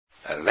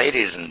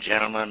Ladies and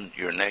gentlemen,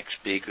 your next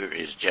speaker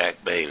is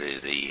Jack Bailey,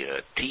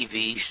 the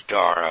TV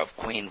star of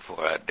Queen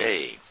for a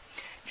Day.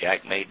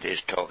 Jack made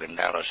this talk in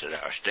Dallas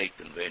at our state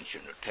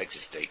convention, or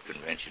Texas State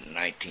Convention, in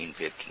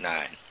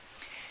 1959.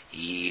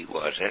 He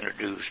was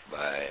introduced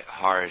by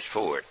Horace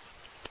Ford.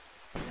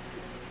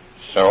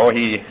 So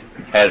he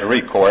has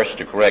recourse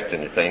to correct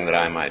anything that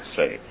I might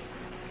say.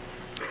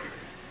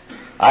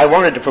 I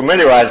wanted to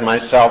familiarize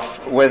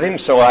myself with him,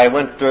 so I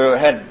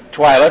had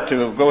Twyla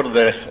to go to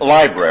the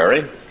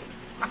library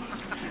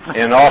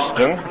in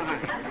Austin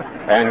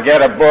and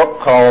get a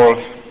book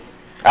called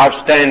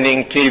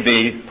Outstanding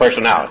TV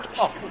Personalities.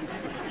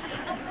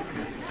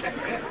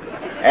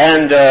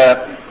 And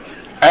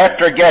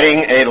after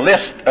getting a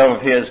list of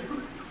his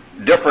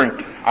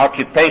different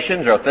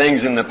occupations or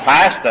things in the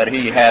past that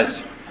he has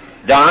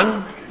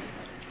done,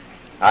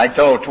 I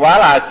told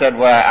Twyla, I said,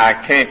 well, I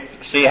can't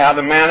see how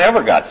the man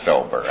ever got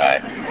sober.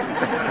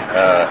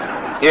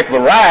 If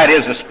variety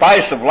is the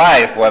spice of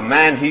life, well,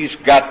 man, he's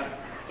got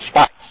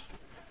spice.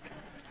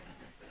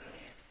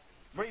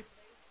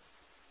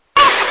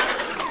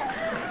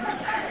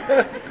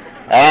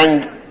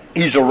 And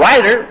he's a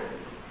writer,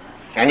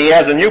 and he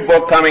has a new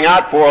book coming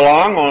out for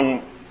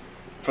long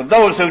for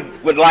those who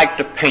would like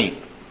to paint.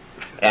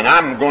 And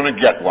I'm going to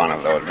get one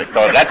of those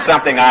because that's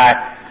something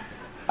I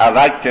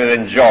like to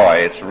enjoy.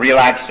 It's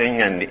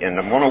relaxing, and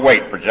I'm going to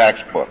wait for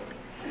Jack's book.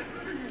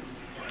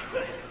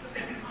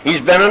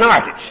 He's been an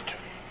artist.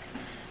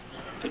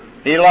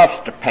 He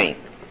loves to paint,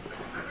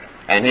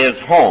 and his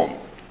home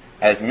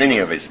has many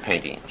of his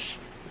paintings.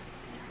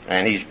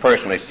 And he's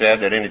personally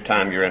said that any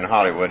time you're in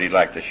Hollywood, he'd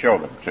like to show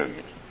them to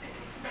you.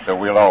 So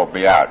we'll all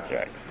be out,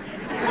 Jack.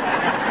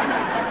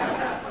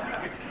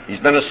 He's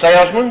been a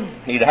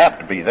salesman. He'd have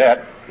to be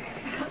that.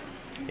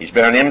 He's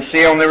been an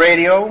MC on the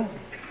radio.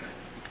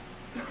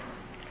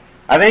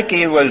 I think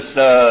he was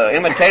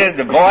imitated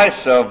the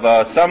voice of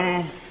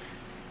some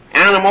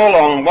animal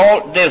on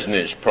Walt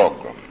Disney's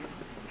program.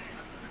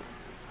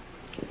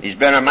 He's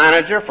been a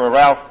manager for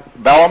Ralph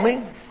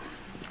Bellamy.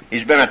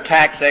 He's been a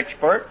tax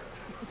expert.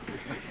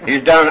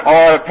 He's done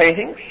oil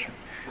paintings.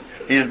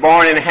 He was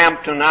born in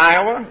Hampton,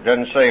 Iowa.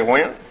 Doesn't say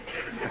when.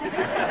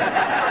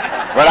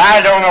 But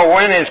I don't know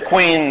when his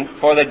Queen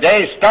for the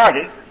Day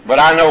started, but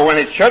I know when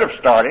it should have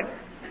started.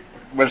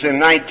 It was in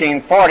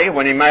 1940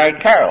 when he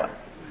married Carolyn.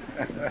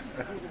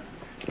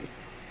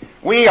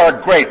 We are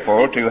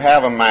grateful to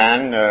have a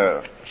man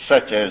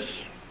such as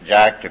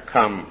Jack to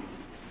come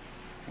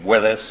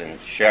with us and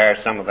share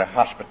some of the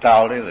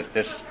hospitality that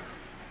this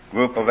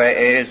group of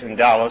AAs in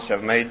Dallas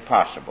have made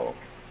possible.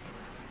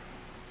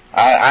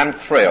 I'm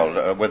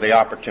thrilled with the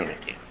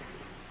opportunity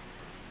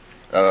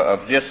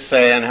of just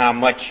saying how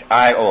much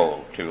I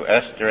owe to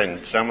Esther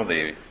and some of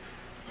the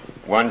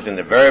ones in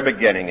the very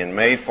beginning in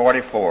May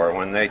 44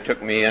 when they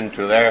took me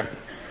into their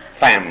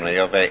family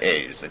of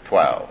AAs, the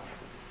 12.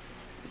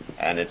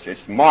 And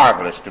it's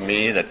marvelous to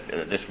me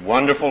that this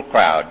wonderful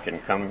crowd can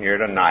come here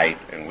tonight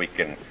and we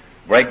can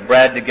break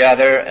bread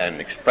together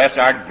and express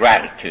our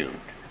gratitude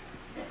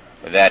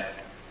that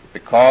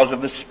because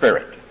of the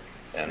Spirit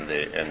and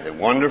the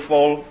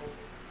wonderful,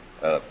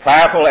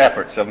 prayerful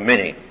efforts of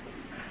many,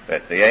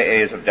 that the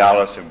AAs of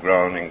Dallas have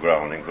grown and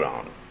grown and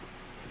grown.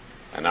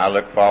 And I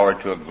look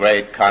forward to a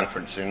great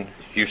conference in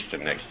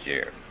Houston next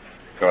year,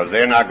 because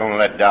they're not going to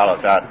let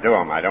Dallas outdo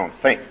them, I don't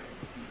think.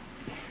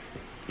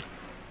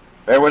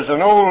 There was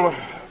an old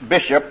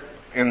bishop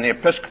in the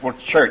Episcopal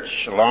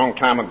Church a long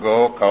time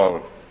ago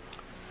called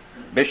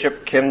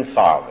Bishop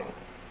Kinsolving.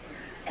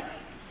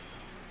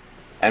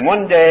 And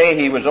one day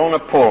he was on a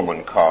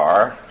Pullman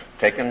car,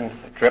 taking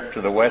a trip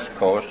to the West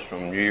Coast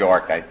from New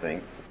York, I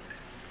think.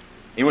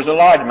 He was a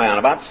large man,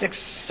 about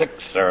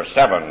 6'6" or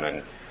 7,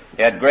 and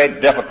he had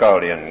great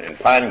difficulty in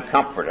finding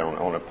comfort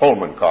on a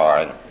Pullman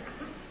car. And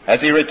as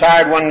he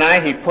retired one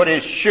night, he put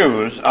his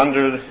shoes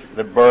under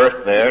the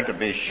berth there to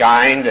be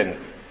shined, and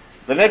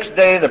the next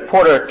day the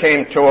porter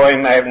came to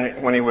him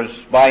when he was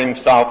by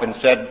himself and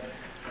said,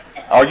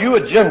 "Are you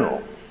a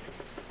general?"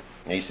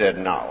 And he said,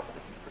 "No."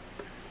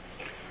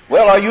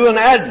 "Well, are you an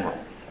admiral?"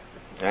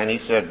 And he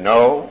said,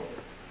 "No."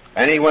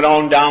 And he went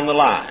on down the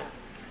line.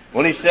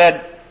 Well, he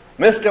said,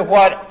 "Mister,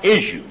 what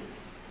is you?"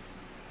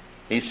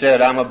 He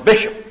said, "I'm a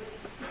bishop."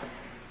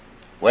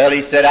 Well,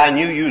 he said, "I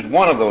knew you was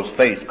one of those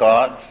face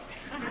cards."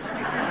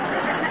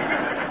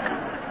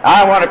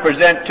 I want to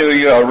present to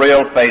you a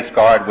real face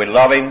card. We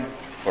love him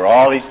for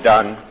all he's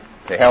done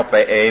to help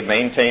AA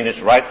maintain its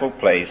rightful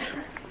place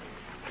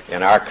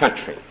in our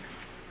country.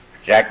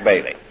 Jack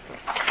Bailey.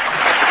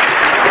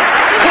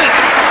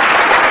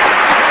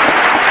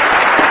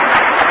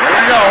 Here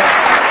we go.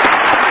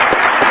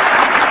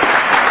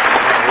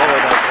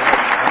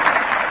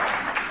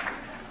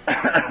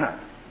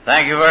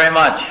 Thank you very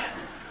much,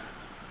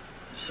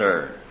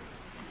 sir.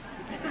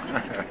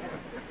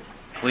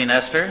 Queen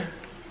Esther,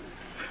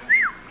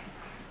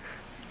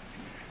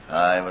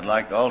 I would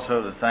like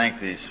also to thank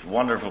this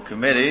wonderful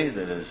committee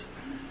that has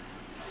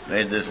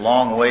made this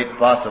long wait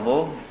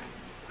possible.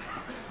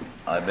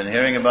 I've been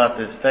hearing about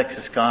this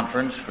Texas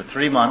conference for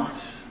 3 months.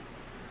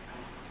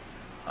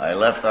 I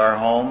left our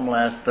home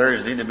last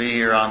Thursday to be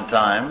here on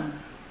time.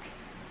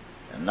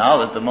 And now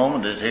that the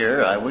moment is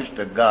here, I wish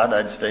to God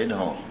I'd stayed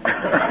home.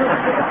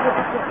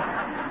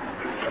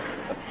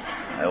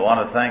 I want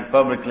to thank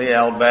publicly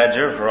Al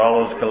Badger for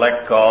all those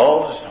collect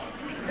calls.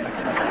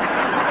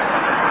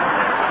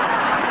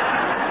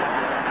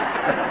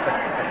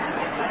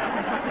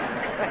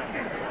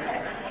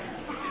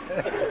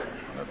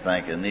 I want to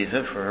thank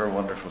Anita for her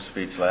wonderful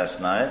speech last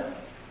night.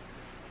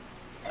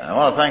 And I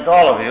want to thank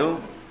all of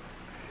you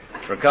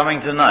for coming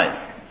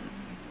tonight.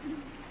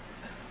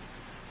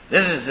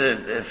 This is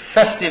a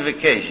festive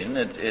occasion.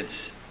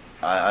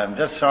 I'm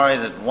just sorry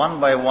that one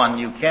by one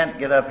you can't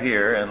get up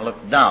here and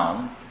look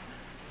down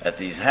at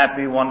these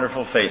happy,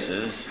 wonderful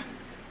faces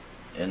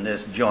in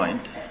this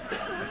joint.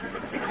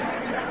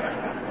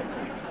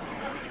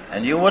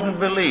 And you wouldn't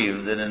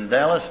believe that in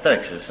Dallas,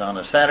 Texas, on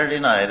a Saturday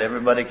night,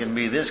 everybody can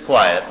be this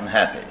quiet and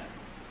happy.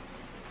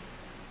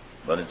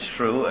 But it's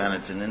true, and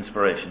it's an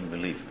inspiration,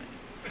 believe me.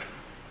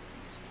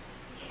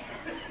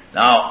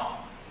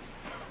 Now,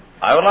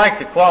 I would like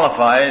to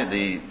qualify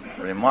the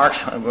remarks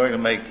I'm going to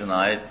make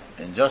tonight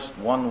in just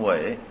one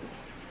way.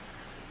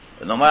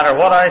 No matter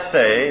what I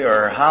say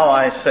or how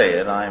I say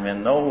it, I'm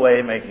in no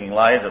way making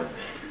light of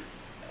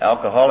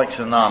Alcoholics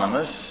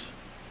Anonymous,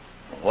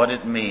 what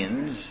it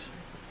means,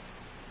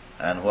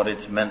 and what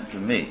it's meant to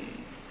me.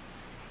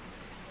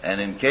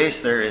 And in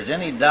case there is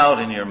any doubt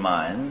in your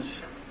minds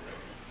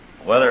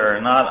whether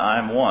or not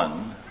I'm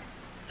one,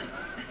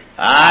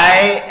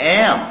 I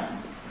am.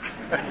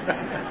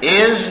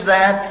 Is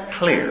that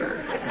clear?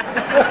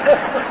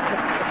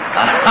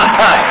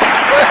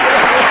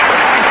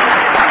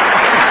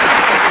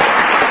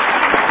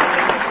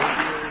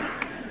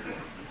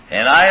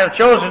 And I have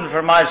chosen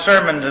for my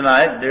sermon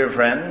tonight, dear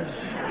friends,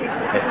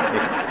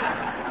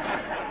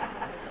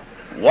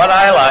 what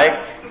I like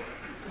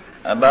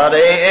about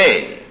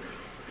AA.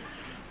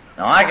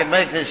 Now I could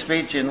make this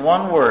speech in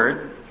one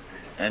word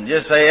and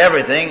just say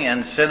everything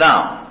and sit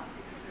down.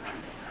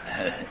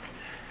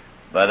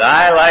 But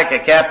I like a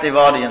captive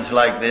audience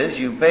like this.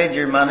 You paid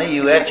your money,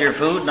 you ate your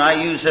food, now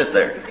you sit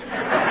there.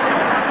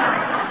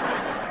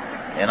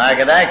 And I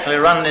could actually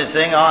run this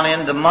thing on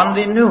into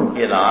Monday noon.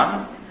 Get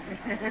on.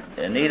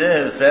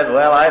 Anita has said,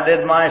 well, I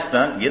did my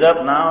stunt. Get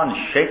up now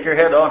and shake your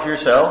head off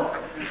yourself.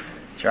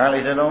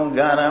 Charlie said, oh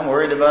God, I'm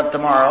worried about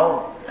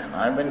tomorrow. And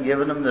I've been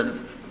giving them the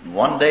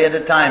one day at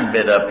a time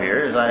bit up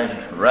here as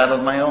I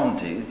rattled my own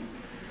teeth.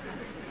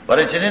 But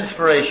it's an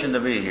inspiration to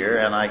be here,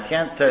 and I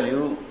can't tell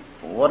you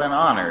what an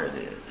honor it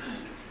is.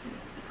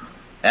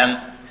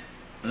 And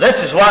this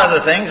is one of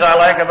the things I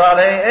like about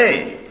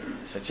AA.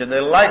 Such a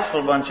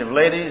delightful bunch of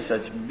ladies,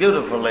 such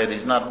beautiful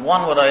ladies. Not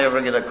one would I ever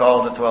get a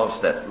call to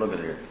 12-step. Look at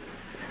her.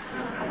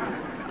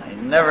 I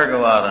never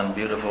go out on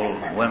beautiful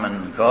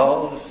women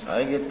calls.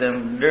 I get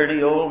them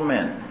dirty old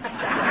men.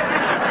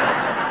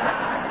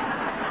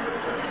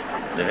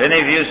 If any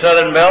of you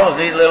Southern Belles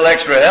need a little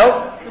extra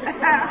help,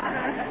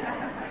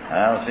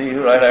 I'll see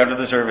you right after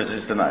the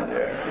services tonight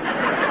there.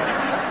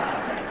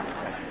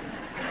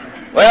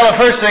 Well, the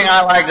first thing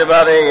I liked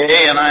about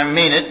AA, and I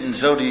mean it, and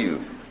so do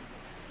you,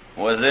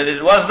 was that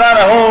it was not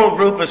a whole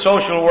group of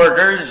social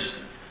workers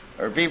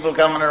or people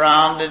coming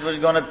around that was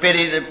going to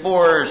pity the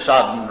poor,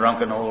 sodden,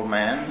 drunken old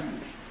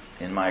man,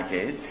 in my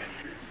case.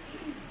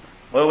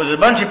 Well, it was a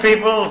bunch of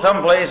people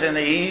someplace in the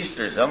East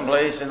or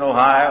someplace in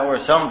Ohio or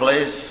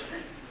someplace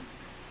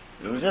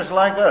who was just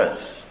like us.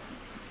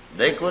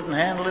 They couldn't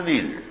handle it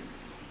either.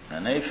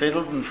 And they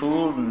fiddled and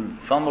fooled and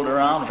fumbled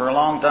around for a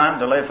long time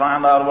till they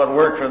found out what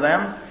worked for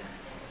them.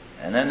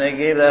 And then they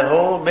gave that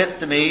whole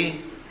bit to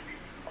me,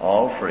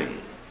 all free.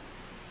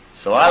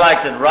 So I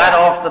liked it right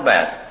off the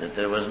bat, that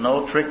there was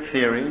no trick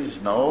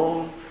theories,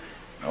 no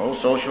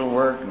social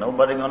work,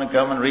 nobody going to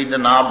come and read the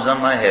knobs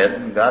on my head,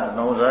 and God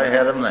knows I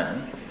had them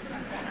then.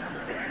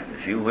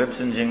 A few whips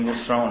and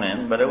jingles thrown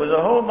in, but there was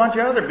a whole bunch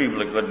of other people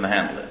that couldn't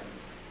handle it.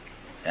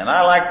 And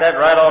I liked that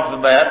right off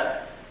the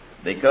bat,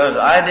 because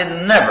I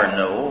didn't never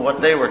know what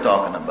they were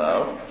talking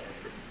about.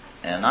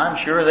 And I'm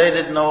sure they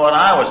didn't know what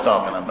I was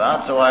talking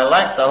about, so I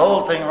liked the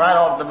whole thing right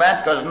off the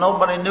bat because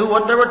nobody knew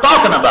what they were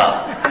talking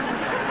about.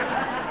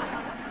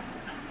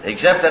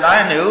 Except that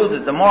I knew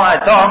that the more I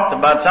talked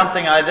about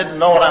something I didn't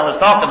know what I was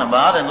talking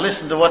about and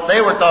listened to what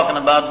they were talking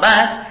about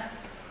back,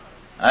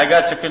 I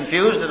got so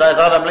confused that I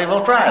thought, I believe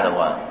I'll try it a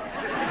while.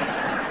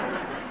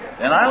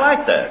 And I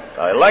liked that.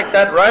 I liked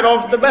that right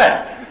off the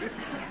bat.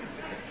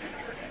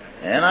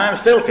 And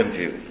I'm still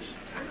confused.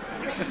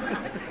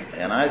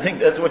 And I think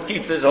that's what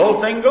keeps this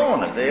whole thing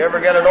going. If they ever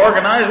got it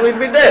organized, we'd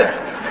be dead.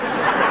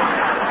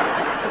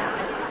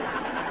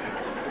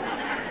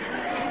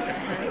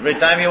 Every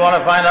time you want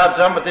to find out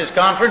something at this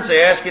conference,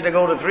 they ask you to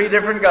go to 3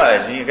 different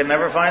guys, and you can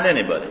never find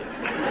anybody.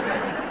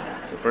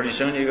 So pretty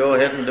soon you go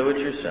ahead and do it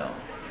yourself.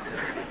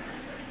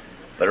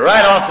 But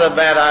right off the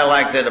bat, I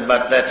liked it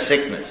about that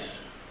sickness.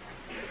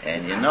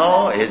 And you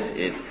know,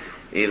 it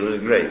was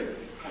great.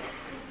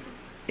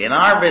 In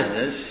our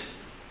business,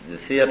 the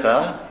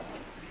theater,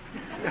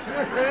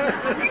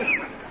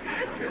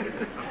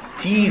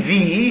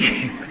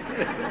 TV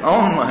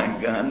Oh my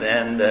God.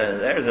 And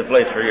there's a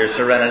place for your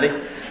serenity.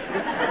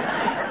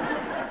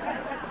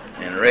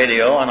 And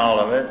radio and all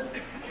of it.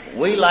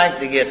 We like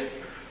to get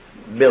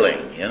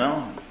billing,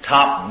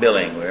 top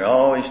billing. We're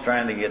always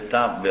trying to get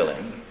top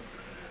billing.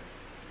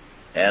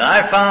 And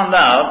I found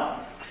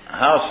out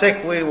how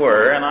sick we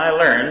were, and I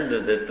learned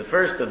that the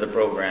first of the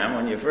program,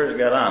 when you first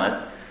got on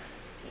it,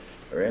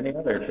 or any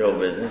other show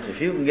business, if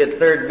you can get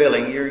third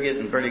billing, you're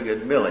getting pretty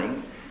good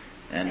billing.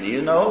 And do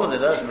you know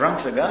that us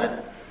drunks have got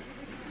it?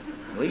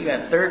 We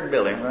got third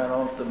billing right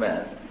off the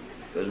bat.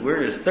 Because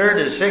we're as third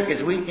as sick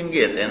as we can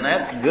get, and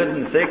that's good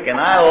and sick, and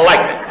I like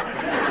it.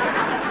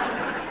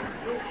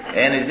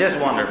 And it's just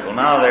wonderful.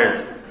 Now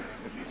there's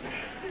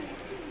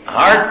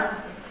heart,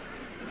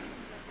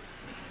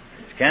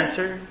 it's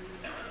cancer,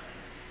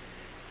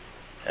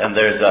 and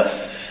there's us.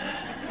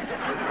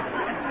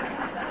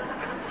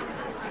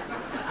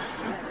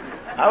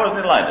 I was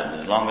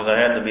delighted, as long as I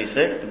had to be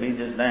sick, to be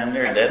just damn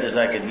near dead as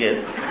I could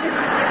get.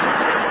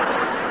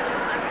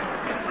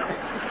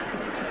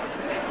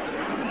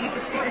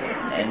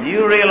 And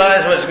you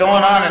realize what's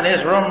going on in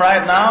this room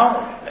right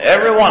now?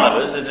 Every one of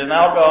us is an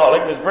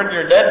alcoholic that's pretty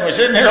near dead, and we're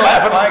sitting here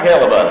laughing like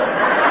hell about it.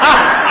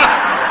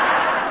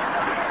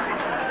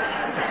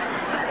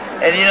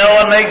 And you know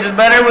what makes it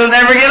better? We'll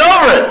never get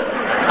over it.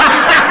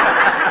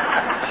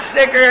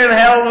 Sicker than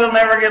hell, we'll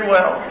never get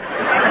well.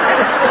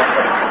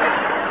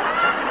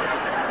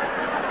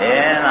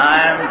 And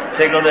I'm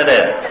tickled to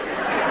death.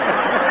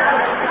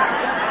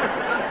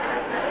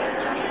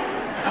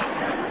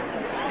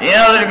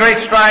 There's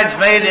great strides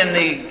made in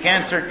the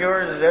cancer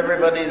cures.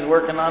 Everybody's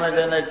working on it,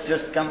 and it's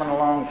just coming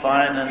along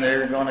fine, and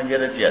they're going to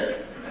get it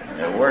yet.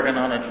 They're working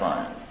on it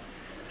fine.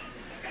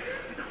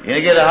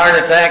 You get a heart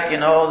attack,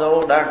 the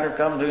old doctor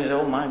comes to you and says,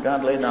 oh my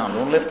God, lay down.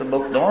 Don't lift the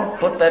book. Don't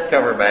put that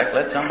cover back.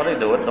 Let somebody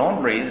do it.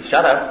 Don't breathe.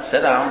 Shut up.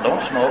 Sit down.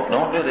 Don't smoke.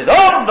 Don't do this.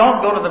 Oh,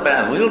 don't go to the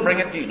bathroom. We'll bring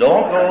it to you.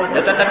 Don't go.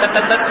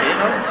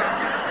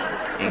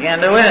 You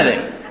can't do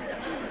anything.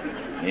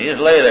 You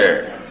just lay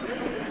there.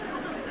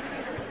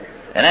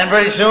 And then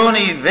pretty soon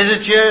he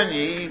visits you, and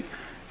he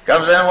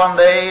comes in one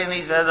day and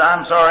he says,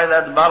 I'm sorry,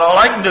 that's about all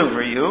I can do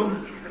for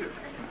you.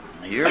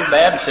 You're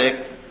bad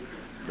sick.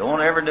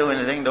 Don't ever do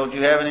anything. Don't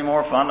you have any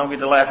more fun. Don't get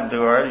to laughing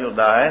too hard. You'll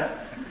die.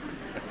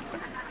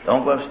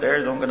 Don't go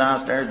upstairs. Don't go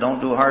downstairs.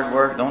 Don't do hard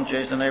work. Don't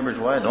chase the neighbor's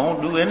wife.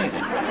 Don't do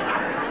anything.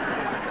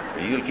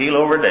 You'll keel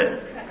over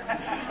dead.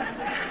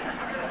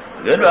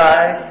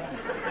 Goodbye.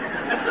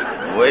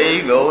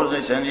 Away he goes.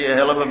 They send you a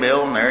hell of a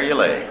bill, and there you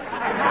lay.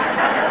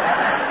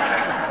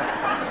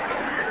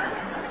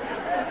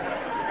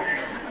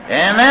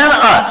 And then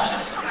us.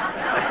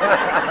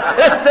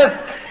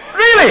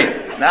 Really?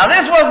 Now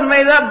this wasn't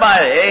made up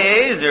by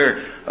AAs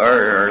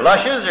or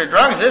lushes or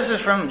drunks. This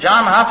is from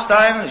John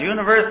Hopstein's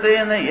University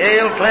and the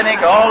Yale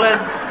Clinic. All the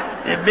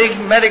big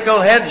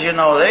medical heads,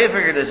 they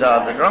figured this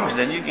out. The drunks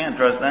didn't. You can't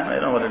trust them. They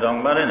know what they're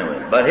talking about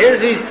anyway. But here's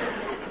these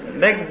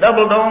big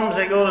double domes.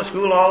 They go to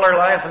school all their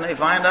life and they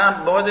find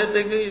out, boy, that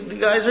the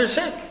guys are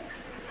sick.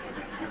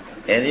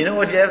 And you know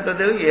what you have to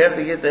do? You have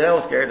to get the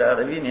hell scared out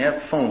of you, and you have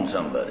to phone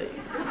somebody.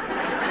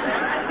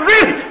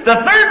 Really? The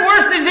third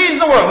worst disease in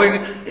the world.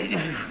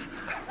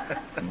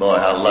 Boy,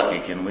 how lucky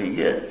can we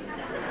get?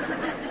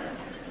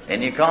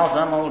 And you call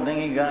some old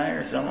dingy guy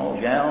or some old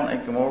gal, and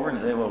they come over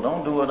and say, well,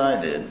 don't do what I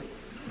did.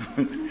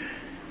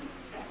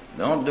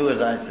 Don't do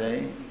as I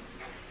say.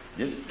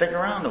 Just stick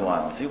around a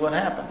while and see what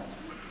happens.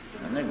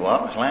 And they go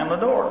out and slam the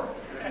door.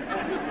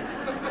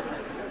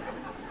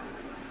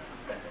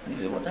 He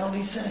said, what the hell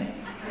did he say?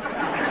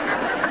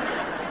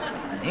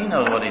 And he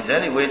knows what he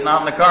said. He's waiting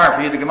out in the car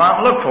for you to come out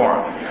and look for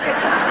him.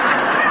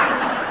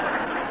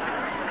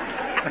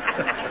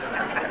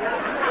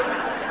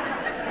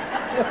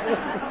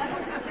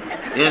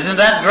 Isn't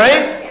that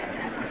great?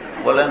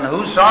 Well, then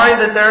who's sorry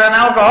that they're an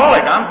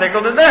alcoholic? I'm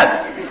tickled to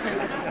death.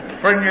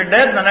 Pretty near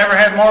dead, and I never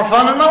had more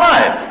fun in my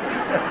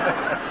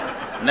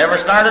life.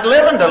 Never started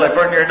living till I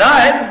pretty near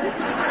died.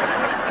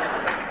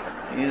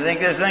 You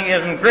think this thing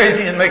isn't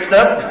crazy and mixed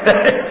up?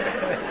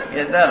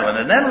 Get that one.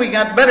 And then we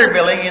got better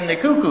billing in the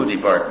cuckoo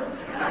department.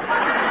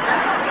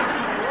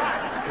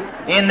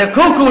 In the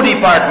cuckoo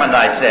department,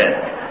 I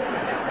said.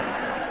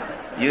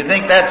 You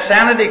think that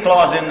sanity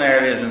clause in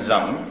there isn't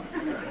something?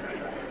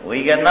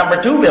 We get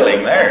number 2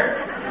 billing there.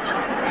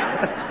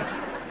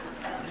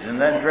 Isn't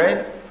that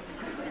great?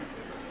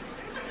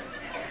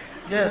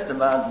 Just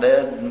about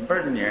dead and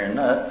pretty near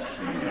nuts.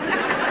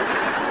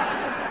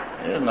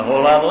 There isn't a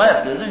whole lot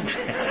left, is there?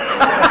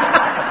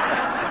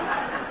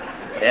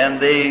 And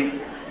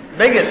the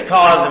biggest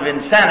cause of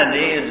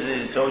insanity is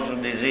the social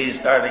disease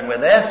starting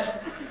with S.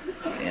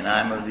 And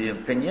I'm of the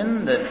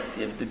opinion that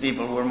if the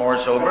people were more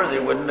sober, they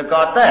wouldn't have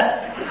caught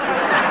that.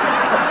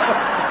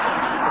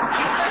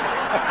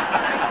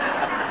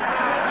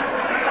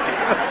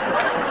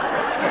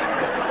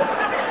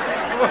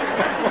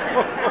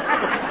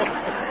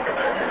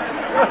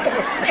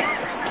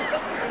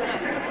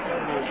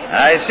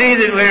 I see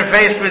that we're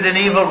faced with an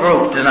evil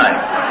group tonight.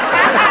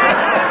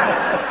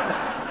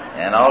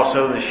 And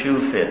also the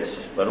shoe fits.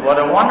 But what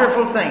a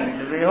wonderful thing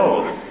to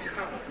behold.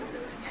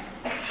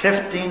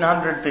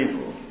 1,500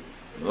 people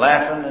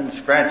laughing and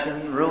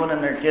scratching,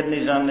 ruining their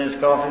kidneys on this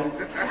coffee.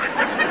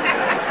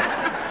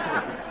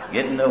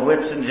 Getting the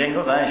whips and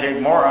jingles. I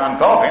shake more on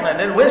coffee than I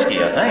did whiskey,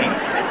 I think.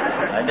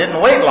 I didn't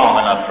wait long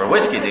enough for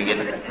whiskey to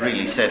get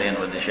really set in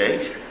with the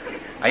shakes.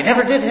 I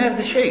never did have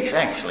the shakes,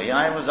 actually.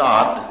 I was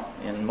odd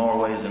in more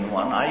ways than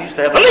one. I used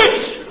to have the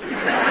lips.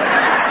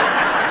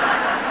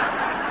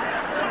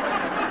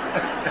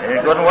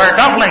 I couldn't wear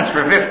cufflinks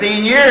for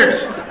 15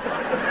 years.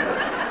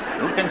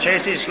 Who can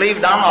chase his sleeves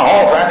down the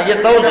hall trying to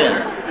get those in?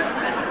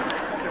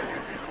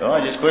 So I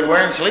just quit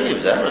wearing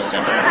sleeves. That was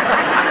simple.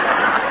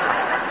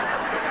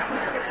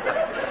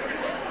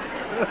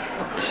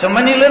 So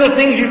many little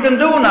things you can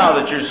do now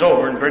that you're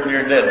sober and pretty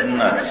near dead and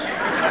nuts.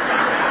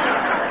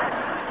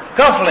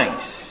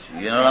 Cufflinks.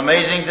 You know, an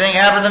amazing thing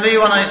happened to me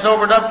when I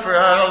sobered up for,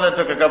 it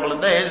took a couple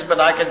of days,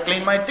 but I could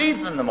clean my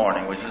teeth in the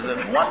morning, which is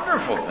a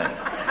wonderful thing.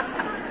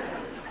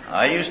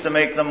 I used to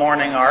make the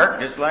morning art,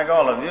 just like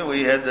all of you.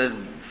 We had the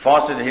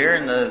faucet here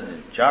and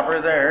the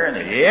chopper there, and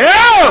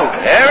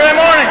every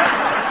morning.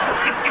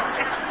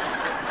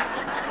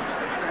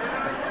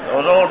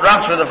 Those old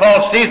drunks with the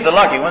false teeth, the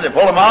lucky ones, they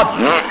pull them out,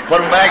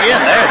 put them back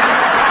in there.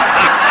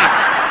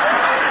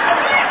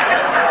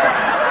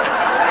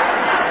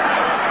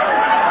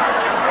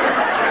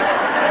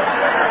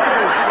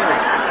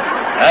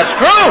 That's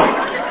true.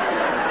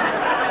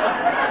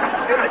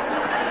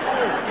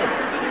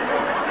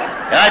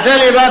 Can I tell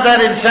you about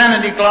that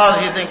insanity clause?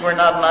 You think we're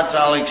not nuts?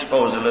 I'll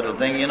expose a little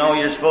thing. You know,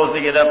 you're supposed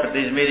to get up at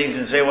these meetings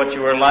and say what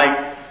you were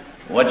like,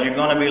 what you're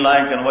going to be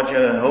like, and what you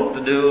hope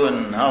to do,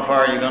 and how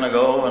far you're going to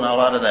go, and a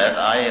lot of that.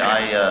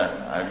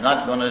 I'm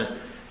not going to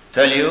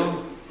tell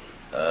you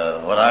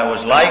what I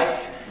was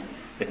like.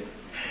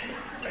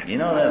 You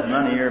know, that's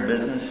none of your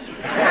business.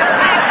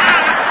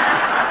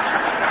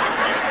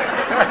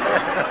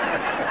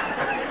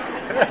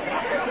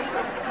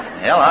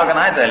 Hell, how can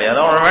I tell you? I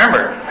don't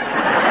remember.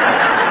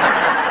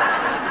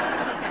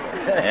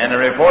 And the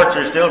reports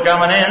are still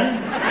coming in.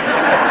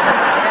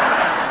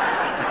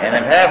 And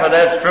if half of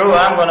that's true,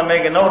 I'm going to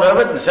make a note of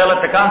it and sell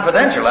it to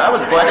Confidential. I was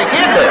quite a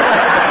kid there.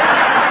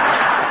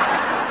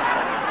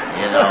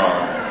 You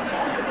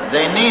know,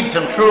 they need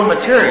some true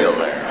material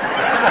there.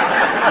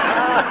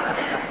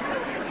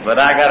 But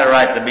I got a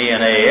right to be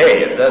in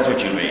AA, if that's what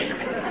you mean.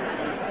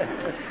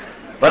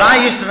 But I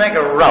used to make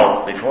a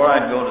route before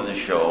I'd go to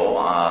the show.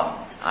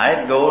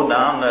 I'd go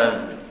down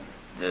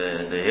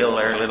the hill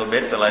there a little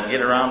bit till I'd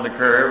get around the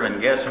curve,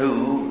 and guess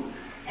who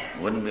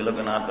wouldn't be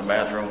looking out the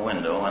bathroom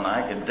window, and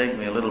I could take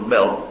me a little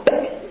belt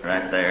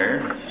right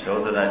there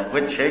so that I'd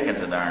quit shaking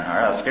so darn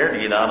hard. I was scared to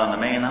get out on the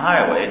main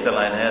highway till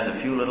I'd had a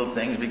few little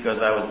things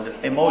because I was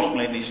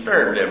emotionally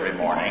disturbed every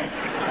morning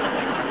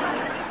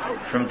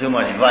from too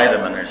much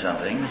vitamin or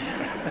something.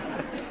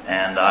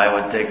 And I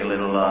would take a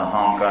little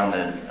honk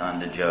on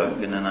the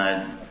jug, and then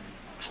I'd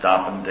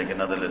stop and take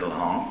another little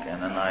honk,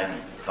 and then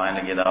I'd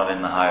finally get out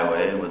in the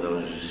highway with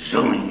those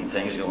zooming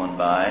things going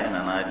by, and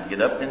then I'd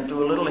get up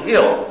into a little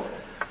hill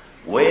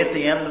way at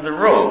the end of the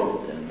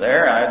road, and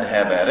there I'd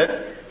have at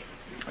it.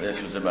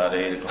 This was about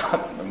 8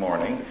 o'clock in the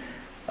morning,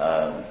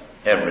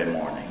 every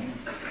morning.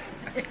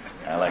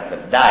 I like to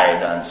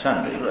diet on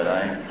Sunday, but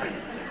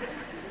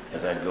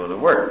as I'd go to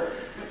work.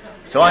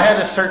 So I had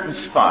a certain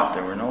spot.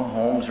 There were no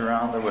homes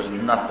around. There was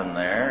nothing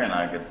there, and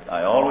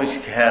I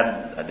always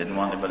had. I didn't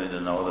want anybody to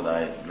know that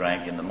I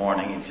drank in the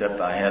morning, except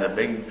I had a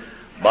big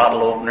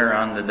bottle opener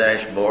on the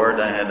dashboard.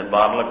 I had a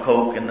bottle of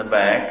Coke in the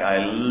back.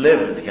 I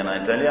lived, can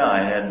I tell you?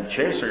 I had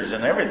chasers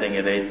and everything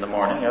at 8 in the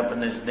morning up in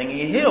this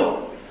dingy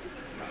hill.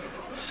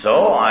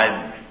 So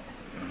I'd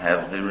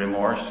have the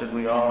remorse that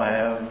we all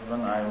have,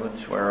 and I would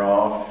swear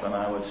off, and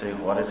I would say,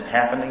 what is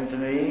happening to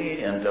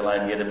me? Until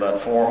I'd get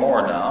about 4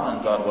 more down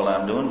and thought, well,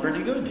 I'm doing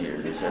pretty good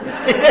here. They said,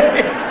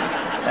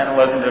 and it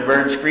wasn't a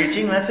bird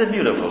screeching. That's a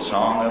beautiful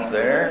song up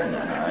there. And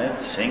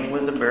I'd sing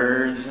with the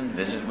birds and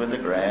visit with the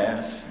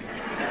grass.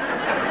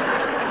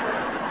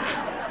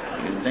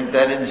 You'd think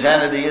that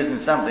insanity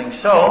isn't something.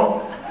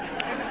 So,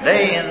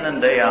 day in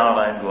and day out,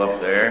 I'd go up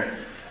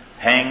there,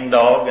 hang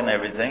dog and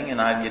everything,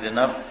 and I'd get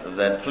enough of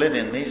that flit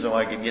in me so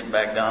I could get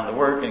back down to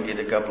work and get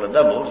a couple of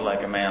doubles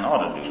like a man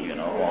ought to do, you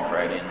know, walk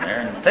right in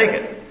there and take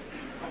it.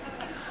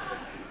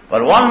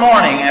 But one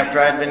morning, after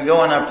I'd been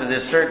going up to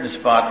this certain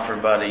spot for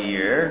about a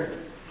year,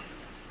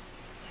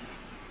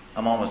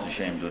 I'm almost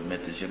ashamed to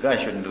admit this. You guys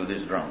shouldn't do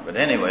this drunk. But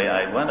anyway,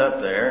 I went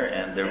up there,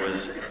 and there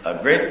was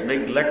a great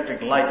big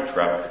electric light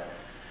truck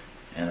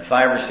and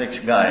 5 or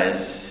 6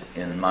 guys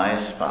in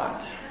my spot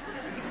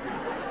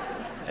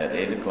at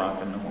 8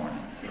 o'clock in the morning.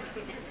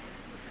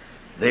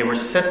 They were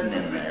sitting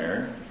in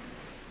there,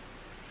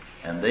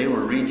 and they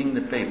were reading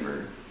the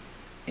paper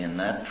in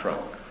that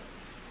truck.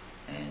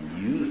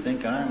 And you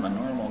think I'm a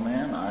normal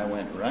man? I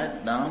went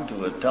right down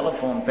to a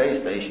telephone pay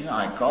station.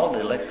 I called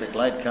the electric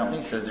light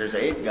company, says there's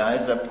 8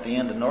 guys up at the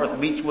end of North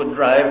Beechwood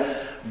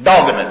Drive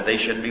dogging it. They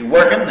should be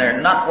working.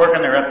 They're not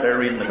working. They're up there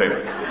reading the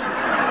paper.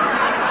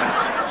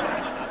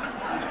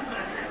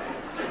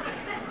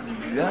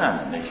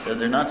 God. And they said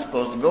they're not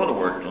supposed to go to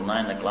work till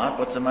 9 o'clock.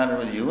 What's the matter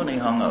with you? And he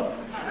hung up.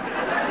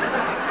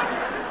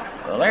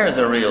 Well, there's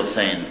a real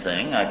sane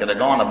thing. I could have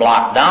gone a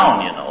block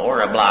down,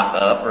 or a block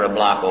up, or a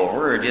block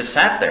over, or just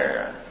sat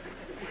there.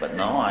 But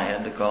no, I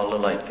had to call the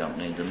light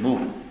company to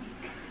move it.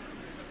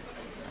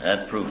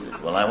 That proved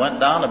it. Well, I went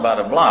down about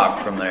a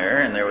block from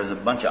there, and there was a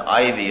bunch of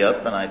ivy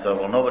up, and I thought,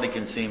 well, nobody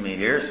can see me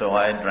here, so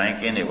I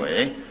drank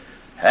anyway.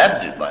 Had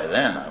to by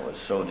then. I was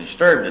so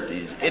disturbed at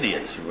these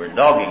idiots who were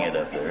dogging it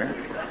up there.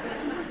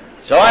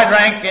 So I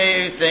drank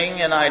a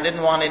thing, and I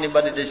didn't want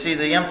anybody to see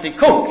the empty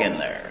Coke in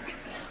there.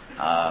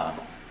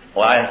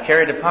 Well, I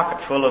carried a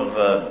pocket full of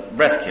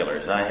breath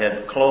killers. I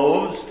had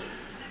cloves,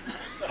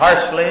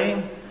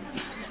 parsley,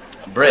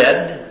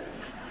 bread,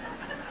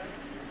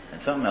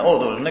 and something else. Oh,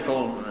 those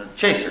nickel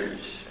chasers.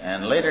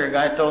 And later a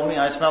guy told me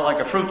I smelled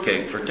like a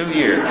fruitcake for 2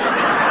 years.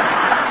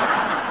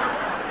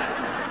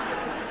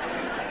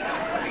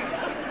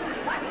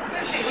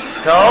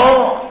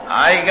 So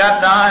I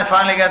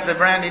finally got the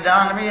brandy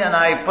down to me, and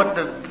I put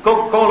the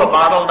Coca-Cola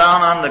bottle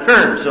down on the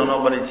curb so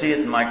nobody'd see it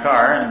in my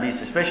car and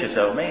be suspicious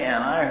of me,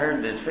 and I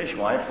heard this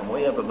fishwife from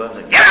way up above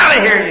say, "Get out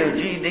of here, you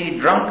GD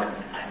drunk!"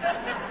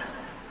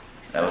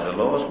 That was the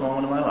lowest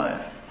moment of my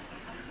life.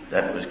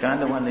 That was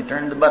kind of when they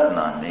turned the button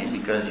on me,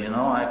 because,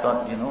 I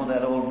thought,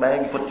 that old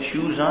bag put the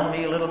shoes on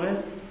me a little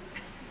bit.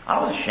 I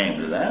was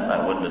ashamed of that.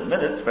 I wouldn't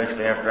admit it,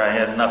 especially after I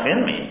had enough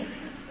in me.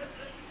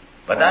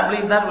 But I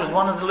believe that was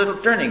one of the little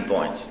turning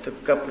points. It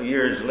took a couple of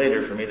years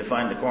later for me to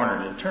find the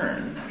corner to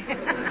turn.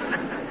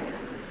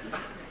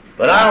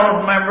 But I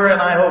don't remember,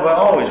 and I hope I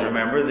always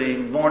remember, the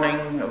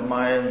morning of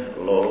my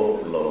low.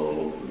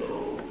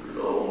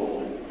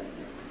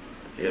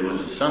 It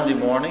was a Sunday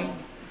morning,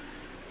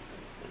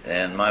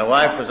 and my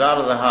wife was out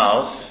of the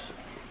house,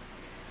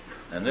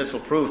 and this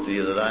will prove to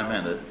you that I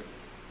meant it.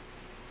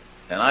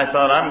 And I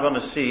thought, I'm going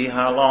to see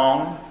how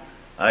long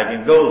I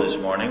can go this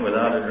morning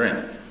without a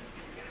drink.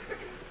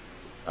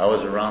 I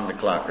was around the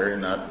clocker,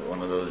 not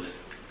one of those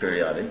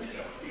periodics.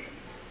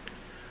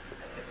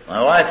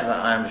 My wife,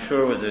 I'm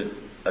sure, was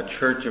a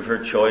church of her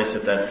choice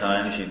at that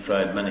time. She'd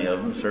tried many of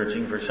them,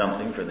 searching for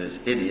something for this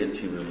idiot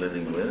she was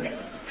living with.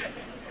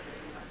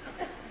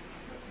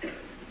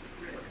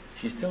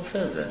 She still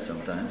says that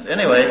sometimes.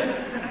 Anyway,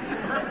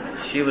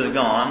 she was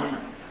gone,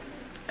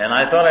 and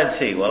I thought I'd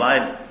see. Well,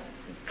 I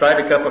tried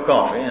a cup of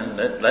coffee, and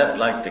that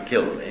liked to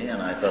kill me,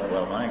 and I thought,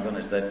 well, my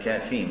goodness, that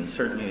caffeine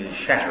certainly is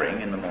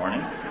shattering in the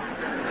morning.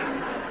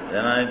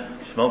 Then I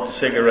smoked a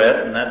cigarette,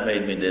 and that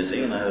made me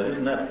dizzy, and I thought,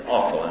 isn't that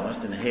awful? I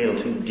must inhale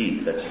too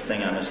deep. That's the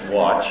thing I must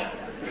watch.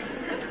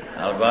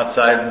 I'll go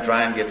outside and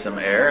try and get some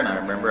air, and I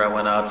remember I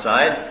went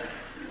outside,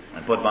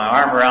 I put my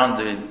arm around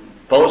the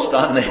post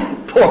on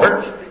the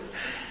porch,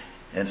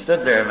 and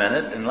stood there a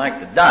minute, and like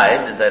to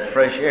dive at that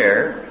fresh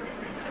air,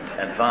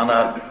 and found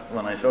out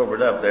when I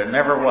sobered up, there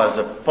never was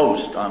a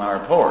post on our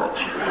porch.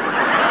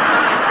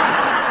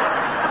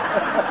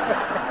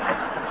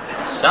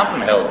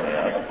 Something held me up.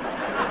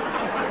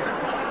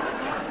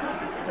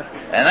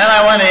 And then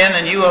I went in,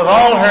 and you have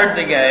all heard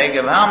the gag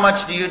of how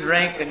much do you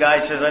drink? The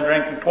guy says, I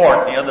drink a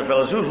quart. And the other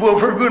fellow says, well,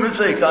 for goodness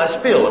sakes, I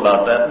spill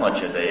about that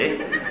much a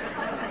day.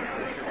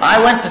 I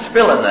went to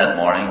spilling that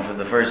morning for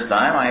the first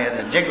time. I had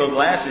a jiggle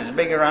glass as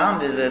big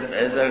around as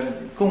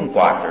a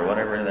kumquat or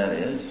whatever that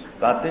is.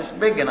 About this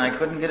big, and I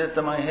couldn't get it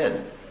to my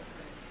head.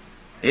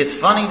 It's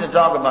funny to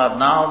talk about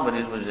now, but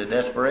it was a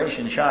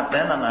desperation shot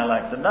then, and I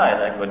like to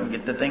die. I couldn't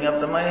get the thing up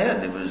to my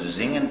head. It was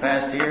zinging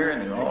past here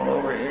and all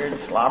over here and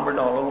slobbered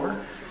all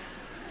over.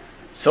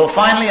 So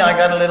finally I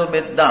got a little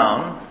bit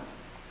down,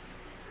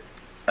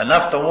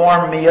 enough to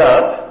warm me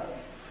up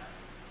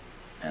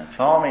and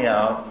thaw me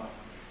out,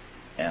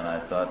 and I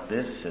thought,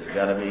 this has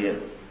got to be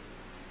it.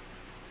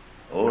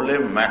 Holy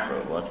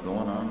mackerel, what's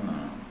going on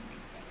now?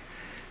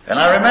 And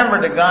I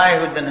remembered a guy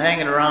who'd been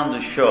hanging around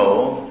the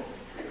show.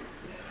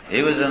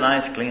 He was a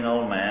nice, clean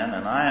old man,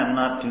 and I am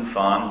not too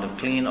fond of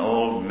clean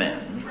old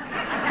men.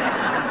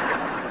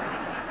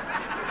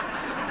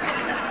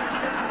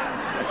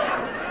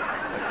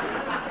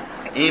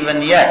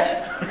 Even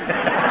yet.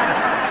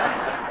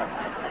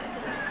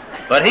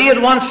 But he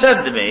had once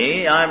said to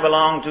me, I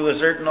belong to a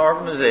certain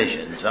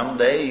organization.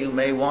 Someday you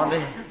may want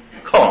to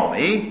call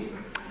me,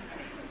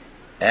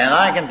 and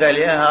I can tell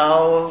you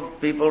how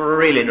people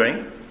really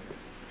drink.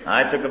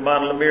 I took a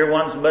bottle of beer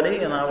once, buddy,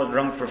 and I was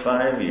drunk for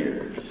 5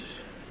 years,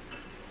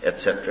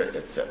 etc.,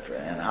 etc.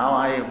 And how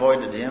I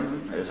avoided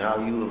him is how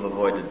you have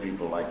avoided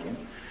people like him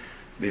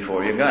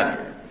before you got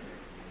here.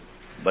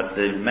 But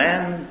the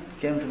man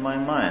came to my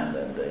mind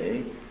that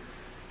day,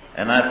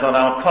 and I thought,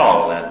 I'll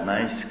call that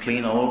nice,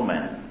 clean old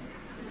man.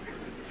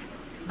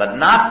 But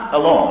not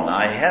alone.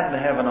 I had to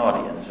have an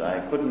audience.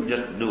 I couldn't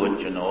just do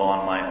it,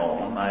 on my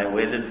own. I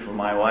waited for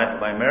my wife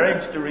by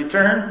marriage to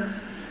return.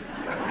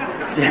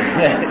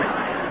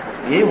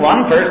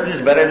 One person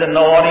is better than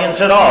no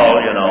audience at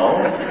all,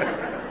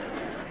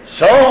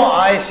 So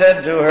I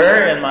said to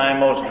her in my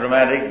most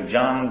dramatic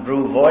John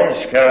Drew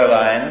voice,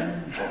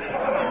 Caroline,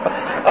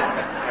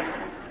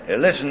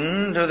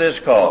 listen to this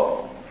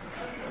call.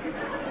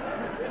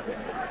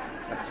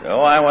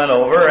 So I went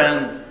over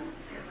and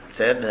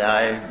said,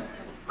 I'm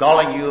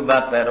calling you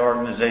about that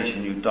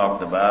organization you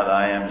talked about.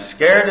 I am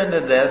scared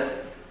into death.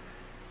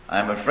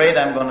 I'm afraid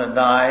I'm going to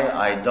die.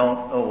 I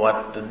don't know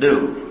what to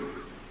do.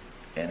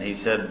 And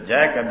he said,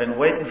 Jack, I've been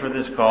waiting for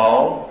this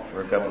call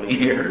for a couple of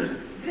years.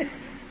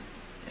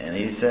 And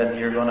he said,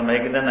 you're going to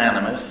make it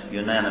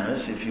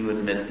unanimous if you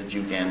admit that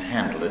you can't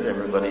handle it.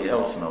 Everybody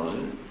else knows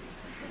it.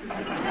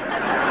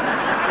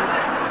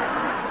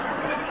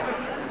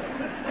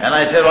 And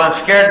I said, well,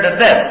 I'm scared to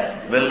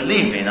death.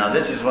 Believe me. Now,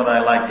 this is what I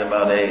liked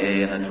about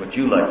AA, and it's what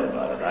you liked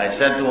about it. I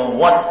said to him,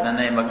 what in the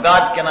name of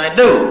God can I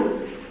do?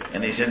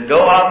 And he said,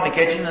 go out in the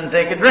kitchen and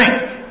take a drink.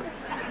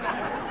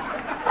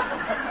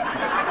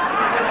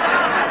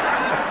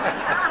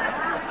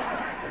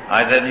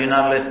 I said, you're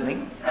not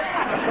listening?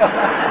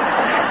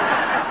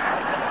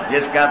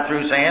 Just got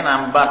through saying,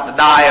 I'm about to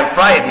die of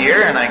fright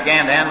here, and I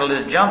can't handle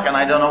this junk, and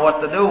I don't know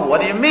what to do. What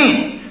do you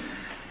mean?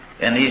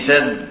 And he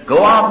said,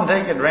 go out and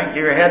take a drink.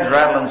 Your head's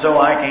rattling so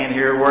I can't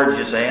hear words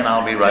you say, and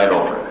I'll be right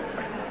over.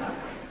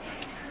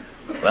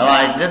 Well,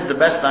 I did the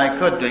best I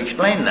could to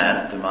explain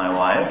that to my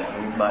wife,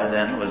 who by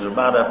then was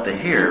about up to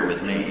here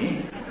with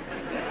me.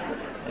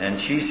 And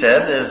she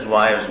said, as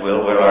wives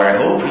will, well, I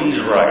hope he's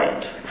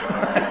right.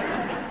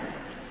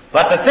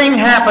 But the thing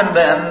happened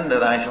then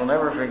that I shall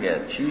never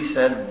forget. She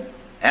said,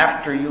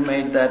 after you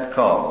made that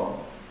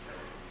call,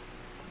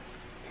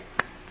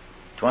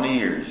 20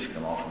 years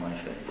come off of my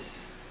face.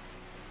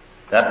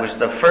 That was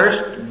the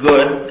first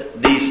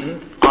good,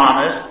 decent,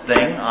 honest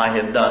thing I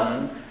had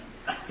done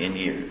in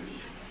years.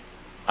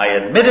 I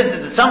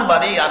admitted to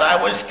somebody that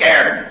I was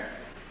scared.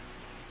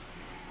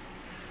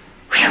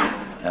 Whew.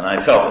 And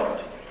I felt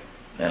it.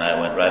 And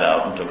I went right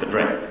out and took a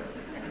drink.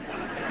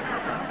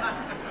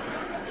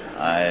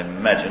 I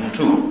imagine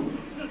too.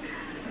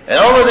 And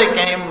over they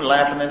came,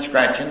 laughing and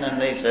scratching, and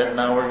they said,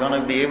 now we're going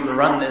to be able to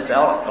run this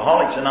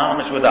Alcoholics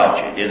Anonymous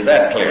without you. Is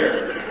that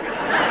clear?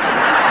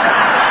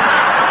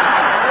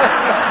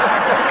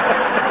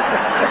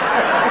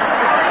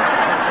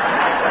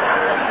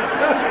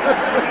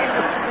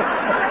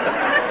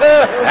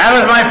 That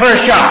was my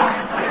first shock.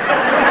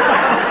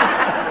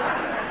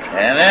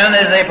 And then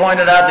as they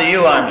pointed out to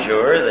you, I'm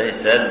sure,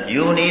 they said,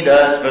 you need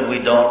us, but we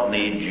don't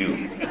need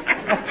you.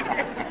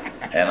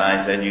 And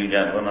I said, you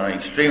gentlemen are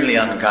extremely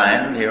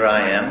unkind. Here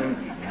I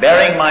am,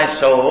 bearing my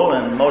soul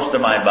and most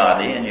of my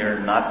body, and you're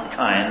not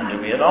kind to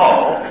me at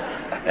all.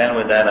 And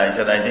with that I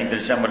said, I think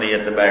there's somebody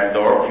at the back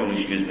door. If you'll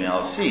excuse me,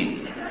 I'll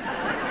see.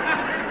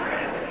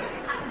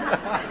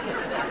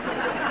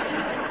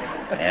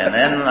 And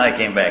then I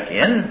came back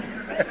in,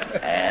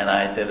 and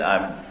I said,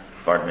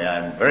 pardon me,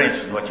 I'm very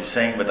interested in what you're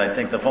saying, but I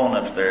think the phone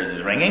upstairs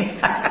is ringing. You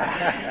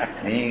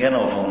ain't got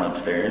no phone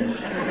upstairs.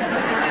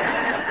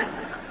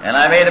 And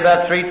I made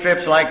about 3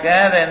 trips like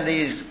that, and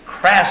these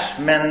crass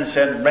men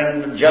said,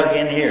 bring the jug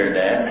in here,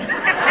 Dad.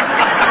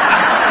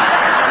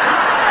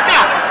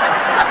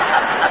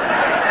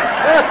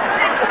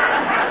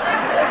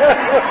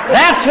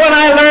 That's when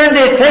I learned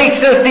it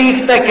takes a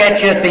thief to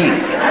catch a thief.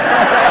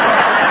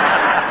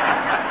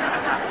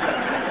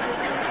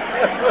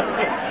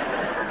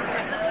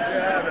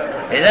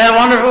 Isn't that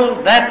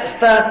wonderful?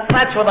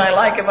 That's what I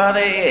like about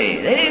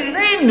AA.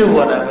 They knew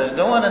what I was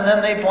doing, and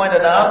then they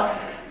pointed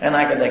out, and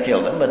I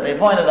killed them, but they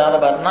pointed out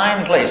about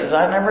 9 places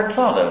I never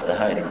thought of to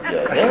hide a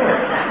jug.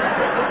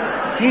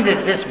 See,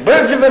 this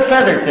birds of a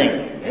feather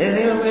thing.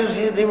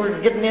 They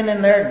were getting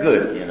in there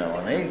good,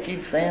 and they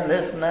keep saying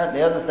this and that and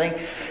the other thing.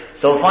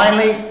 So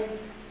finally,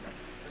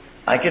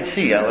 I could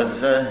see I was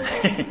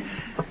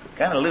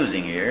kind of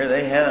losing here.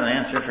 They had an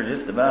answer for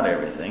just about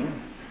everything.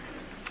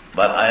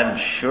 But I'm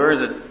sure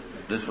that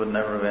this would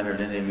never have entered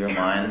any of your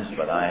minds,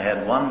 but I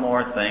had one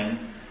more thing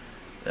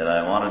that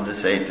I wanted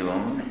to say to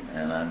them,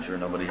 and I'm sure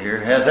nobody here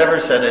has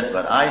ever said it,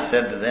 but I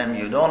said to them,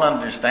 you don't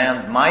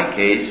understand, my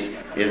case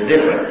is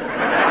different.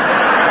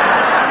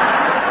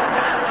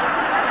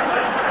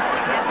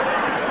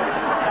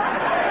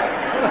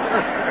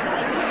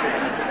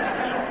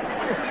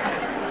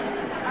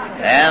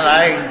 And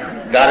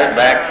I got it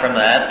back from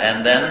that,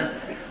 and then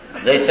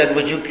they said,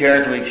 would you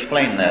care to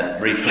explain that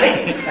briefly?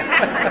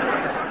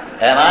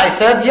 And I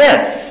said,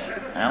 yes.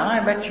 And I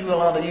bet you a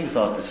lot of you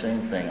thought the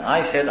same thing.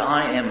 I said,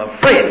 I am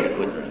afraid to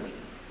quit drinking.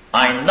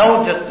 I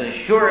know just as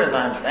sure as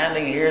I'm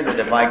standing here that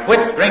if I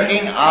quit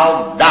drinking,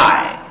 I'll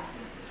die.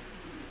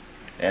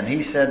 And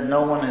he said,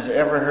 no one has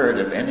ever heard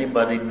of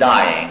anybody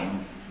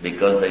dying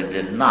because they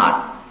did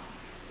not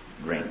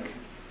drink.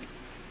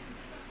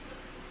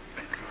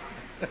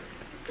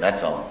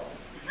 That's all.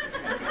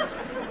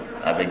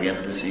 I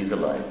began to see the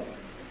light.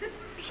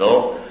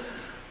 So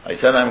I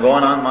said, I'm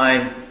going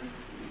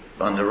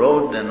on the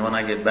road, and when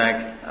I get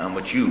back, I'm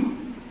with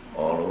you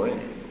all the way.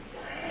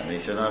 And he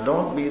said, now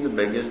don't be the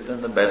biggest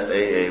and the best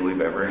AA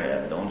we've ever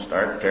had. Don't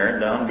start tearing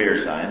down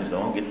beer signs.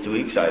 Don't get too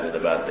excited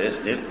about this.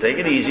 Just take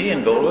it easy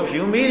and go to a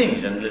few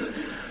meetings and just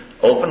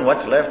open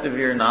what's left of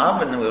your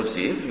knob, and we'll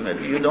see if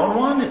maybe you don't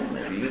want it.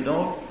 Maybe you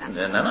don't. And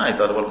then I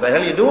thought, what the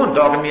hell are you doing?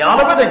 Talking me out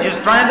of it and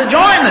just trying to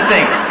join the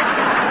thing.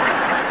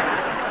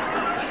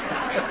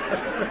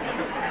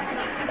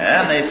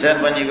 And they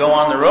said, when you go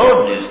on the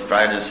road, just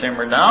try to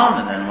simmer down,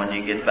 and then when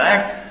you get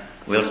back,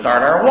 we'll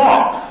start our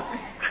walk.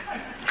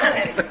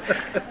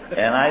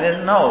 And I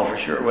didn't know for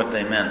sure what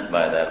they meant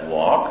by that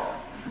walk,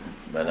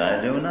 but I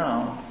do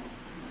now.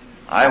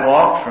 I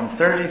walked from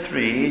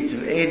 33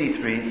 to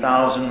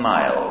 83,000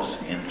 miles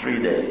in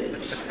 3 days.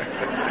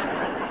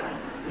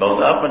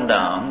 Both up and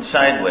down,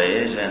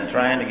 sideways, and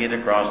trying to get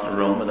across the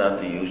room without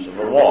the use of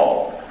a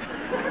wall.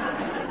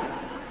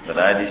 But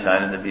I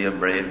decided to be a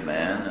brave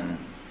man and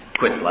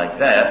quit like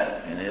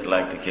that, and it'd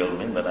like to kill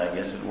me, but I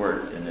guess it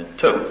worked, and it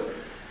took.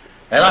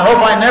 And I hope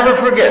I never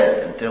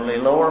forget until they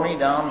lower me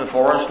down to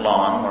Forest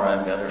Lawn, where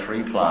I've got a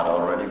free plot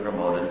already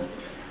promoted.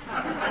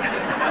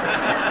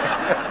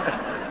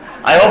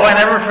 I hope I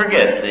never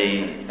forget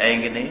the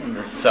agony and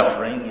the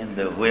suffering and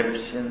the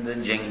whips and the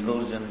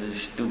jingles and the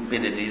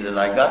stupidity that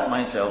I got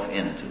myself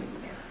into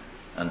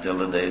until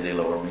the day they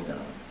lowered me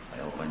down. I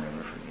hope I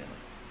never forget it.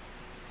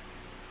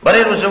 But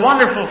it was a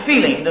wonderful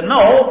feeling to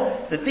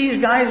know that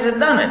these guys had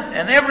done it,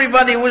 and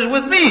everybody was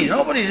with me.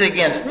 Nobody's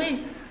against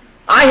me.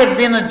 I had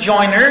been a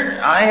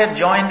joiner. I had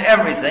joined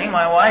everything.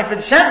 My wife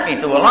had sent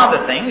me to a lot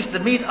of things to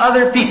meet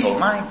other people.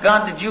 My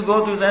God, did you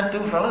go through that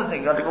too, fellas? They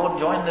got to go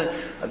join the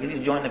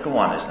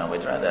Kiwanis. Now, we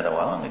tried that a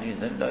while.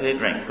 They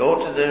drink.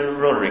 Go to the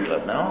Rotary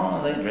Club.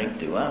 No, they drink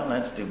too. Well,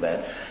 that's too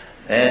bad.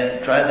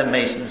 And try the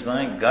Masons.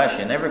 My gosh,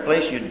 in every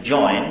place you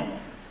join,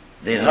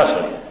 they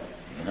hustle you.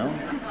 You know?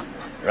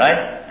 Right?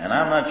 And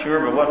I'm not sure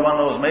but what one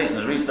of those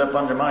Masons reached up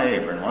under my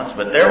apron once,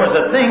 but there was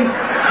a thing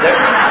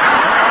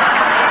that...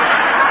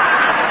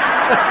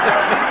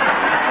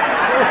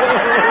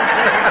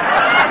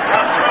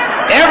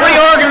 Every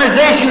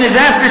organization is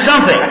after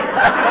something.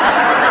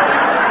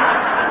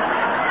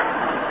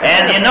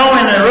 And you know,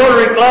 in the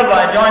Rotary Club,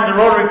 I joined the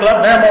Rotary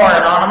Club, they're more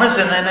anonymous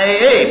than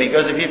AA,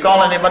 because if you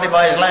call anybody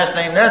by his last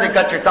name there, they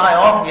cut your tie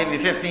off and give you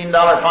a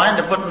 $15 fine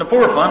to put in the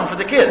poor fund for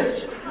the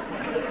kids.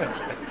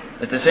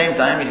 At the same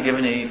time, he's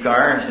giving you a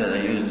car. He says, I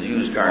use the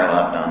used car a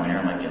lot down here.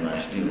 I'm like, you know,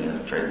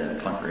 Steve, trade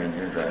that clunker in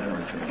here, drive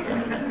over through the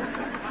game.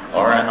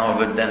 Or I know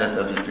a good dentist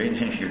up the street,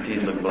 your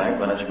teeth look black,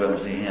 why don't you go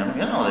and see him?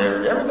 You know,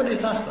 everybody's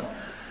hustling.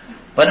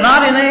 But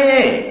not in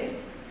AA.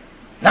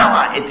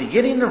 Now, to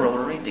get in the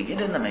Rotary, to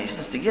get in the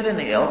Masons, to get in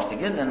the Elks, to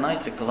get in the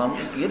Knights of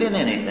Columbus, to get in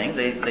anything,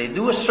 they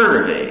do a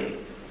survey,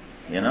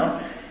 you know.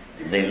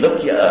 They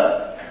look you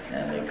up,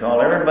 and they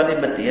call everybody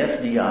but the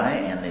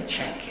FDI, and they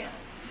check you.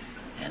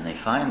 And they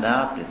find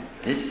out that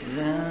this,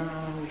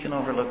 we can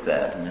overlook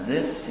that, and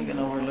this, you can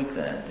overlook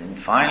that.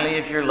 And finally,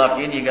 if you're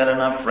lucky and you got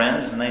enough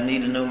friends and they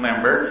need a new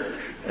member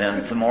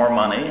and some more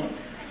money,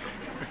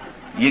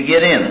 you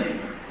get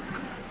in.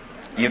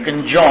 You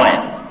can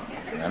join.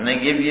 And they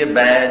give you a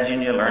badge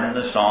and you learn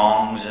the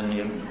songs and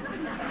you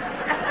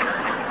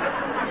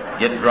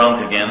get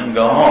drunk again and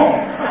go home.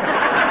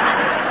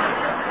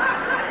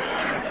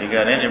 If you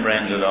got any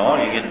brains at all,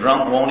 you get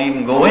drunk, won't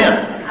even go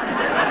in.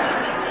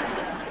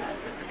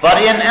 But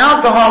in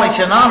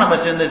Alcoholics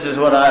Anonymous, and this is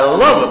what I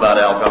love about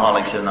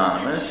Alcoholics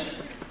Anonymous,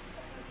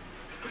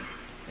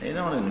 they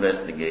don't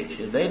investigate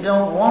you. They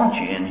don't want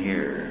you in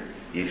here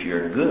if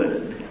you're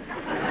good.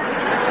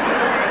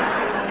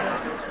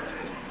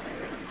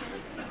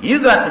 You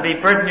got to be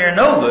pretty near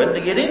no good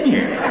to get in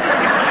here.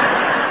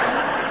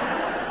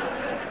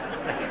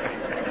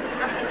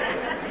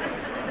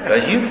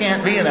 Because you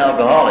can't be an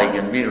alcoholic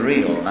and be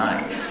real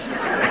nice.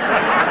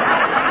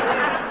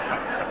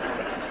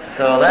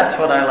 So that's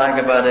what I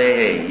like about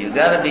AA. You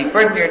got to be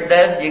pretty near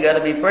dead, you got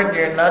to be pretty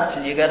near nuts,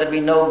 and you got to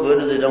be no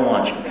good or they don't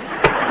want you.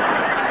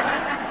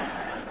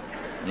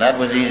 And that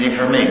was easy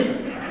for me.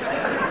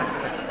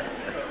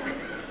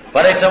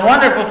 But it's a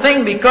wonderful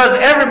thing because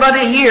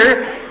everybody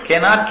here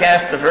cannot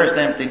cast the first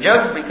empty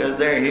jug because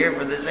they're here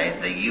for the same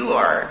thing you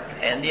are.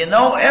 And you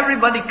know,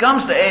 everybody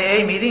comes to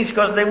AA meetings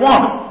because they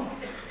want them.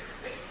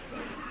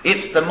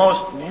 It's the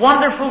most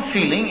wonderful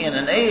feeling in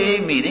an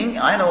AA meeting.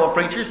 I know a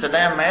preacher so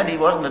damn mad he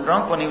wasn't a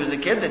drunk when he was a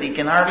kid that he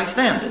can hardly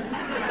stand it.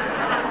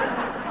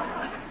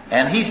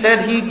 And he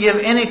said he'd give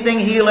anything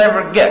he'll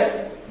ever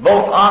get,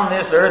 both on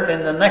this earth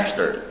and the next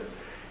earth,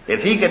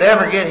 if he could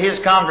ever get his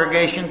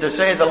congregation to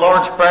say the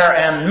Lord's Prayer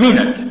and mean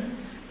it,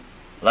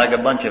 like a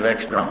bunch of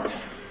ex-drunks.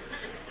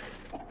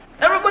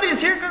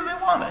 Everybody's here because they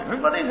want it.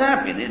 Everybody's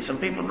happy. Some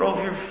people drove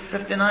here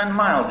 59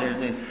 miles here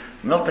to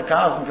milk the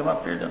cows and come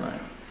up here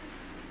tonight.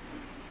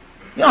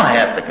 You don't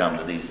have to come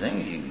to these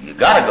things. You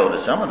got to go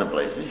to some of the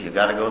places. You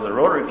got to go to the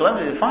Rotary Club,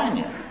 they find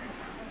you.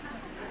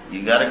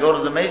 You got to go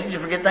to the Masons, you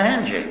forget the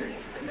handshake.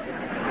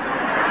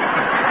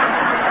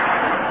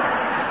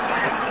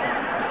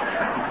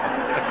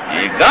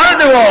 You got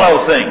to do all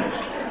those things.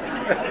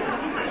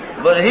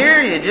 But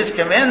here, you just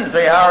come in and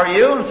say, how are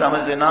you? And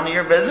somebody say, none of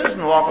your business,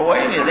 and walk away,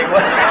 and you think,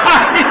 what?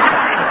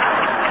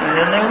 And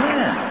then they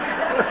win.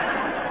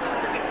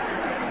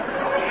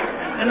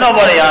 And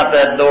nobody out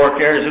that door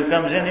cares who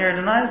comes in here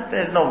tonight.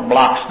 There's no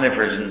block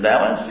sniffers in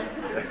Dallas.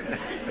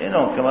 They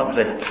don't come up and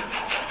say,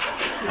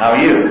 how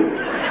are you?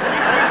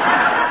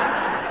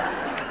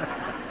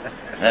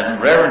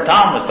 And Reverend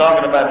Tom was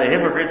talking about the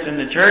hypocrites in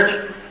the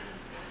church.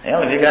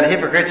 Well, if you got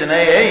hypocrites in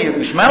AA, you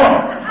can smell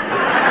them.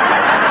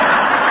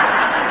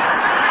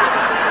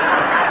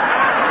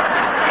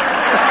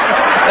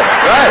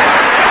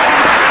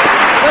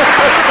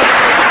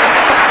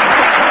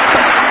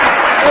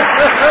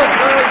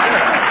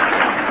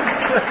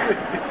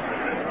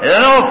 There's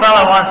an old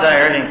fellow once I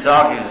heard him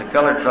talk. He was a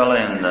colored fellow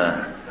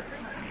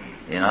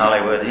in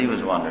Hollywood. He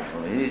was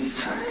wonderful. He's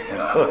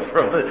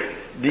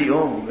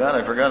oh God,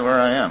 I forgot where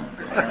I am.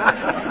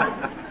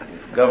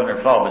 If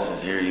Governor Faubus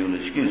is here, you'll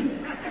excuse me.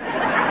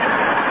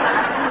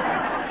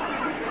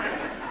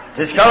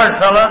 This colored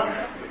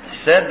fellow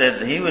said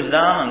that he was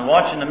down and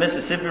watching the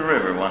Mississippi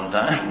River one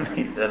time.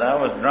 He said, I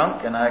was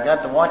drunk and I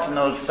got to watching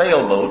those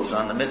sailboats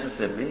on the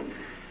Mississippi.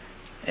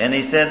 And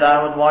he said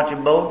I would watch a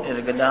boat,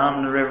 it'd go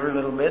down the river a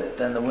little bit,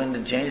 and the wind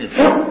would change,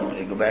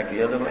 it'd go back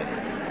the other way.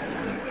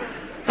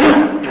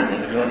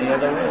 It'd go the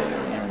other way.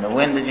 And the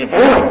wind would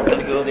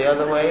go the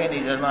other way, and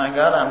he said, my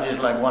God, I'm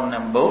just like one of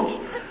them boats.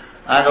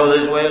 I go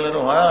this way a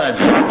little while, and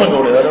I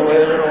go the other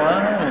way a little while,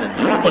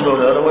 and I go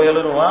the other way a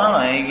little while,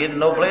 I ain't getting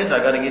no place,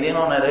 I gotta get in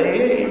on that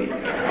AA.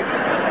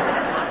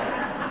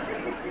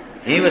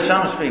 He was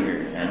some speaker,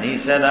 and he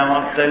said, I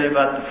want to tell you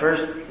about the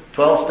first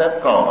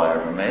 12-step call I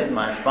ever made.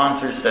 My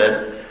sponsor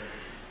said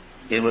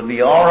it would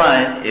be all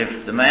right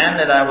if the man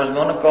that I was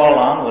going to call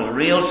on was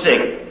real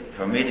sick,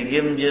 for me to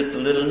give him just a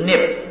little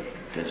nip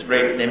to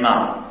straighten him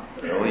out.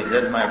 So he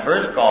said, my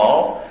first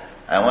call,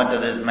 I went to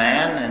this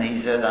man, and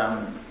he said,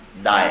 I'm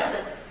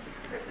dying.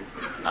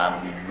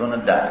 I'm going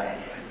to die.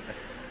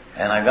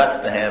 And I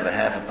got to have a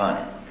half a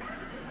pint.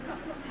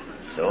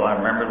 So I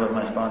remembered what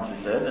my sponsor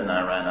said, and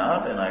I ran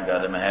out, and I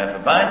got him a half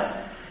a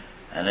pint.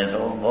 And this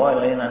old boy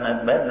laying on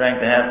that bed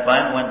drank the half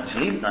pint and went to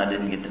sleep, and I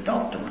didn't get to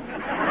talk to him.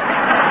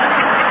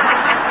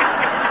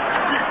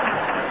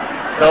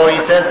 So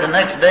he said the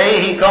next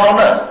day he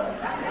called up.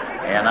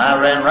 And I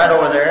ran right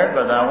over there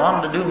because I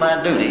wanted to do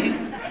my duty.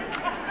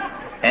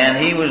 And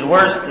he was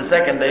worse the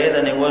second day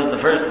than he was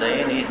the first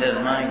day. And he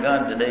says, my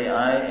God, today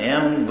I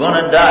am going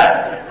to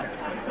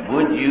die.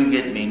 Would you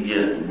get me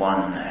just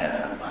one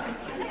half pint?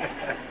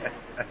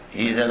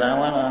 He said, I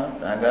went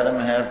out. I got him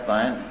a half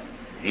pint.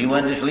 He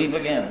went to sleep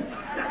again.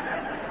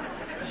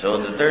 So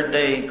the third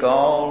day he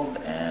called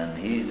and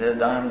he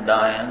said, I'm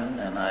dying.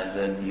 And I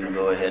said, you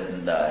go ahead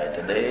and die.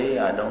 Today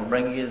I don't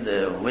bring you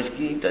the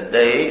whiskey.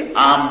 Today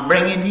I'm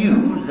bringing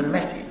you the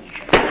message.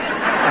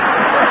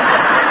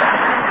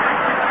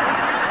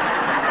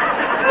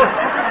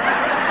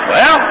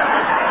 Well,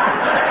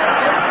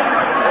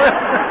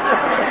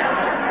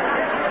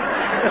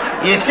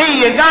 you see,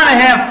 you gotta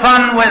have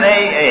fun with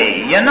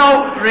AA. You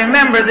know,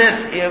 remember this,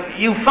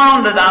 you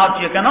found it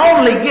out, you can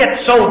only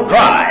get so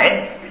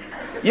dry,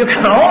 you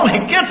can only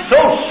get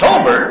so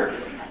sober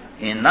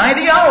in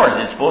 90 hours.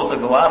 It's supposed to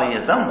go out of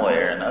you some way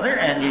or another,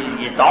 and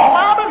it's all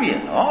out of you.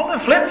 All the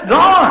flit's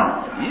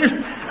gone.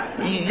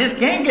 You just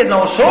can't get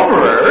no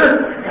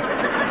soberer.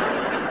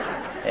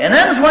 And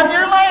that's when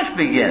your life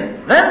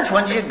begins. That's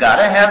when you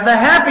gotta have the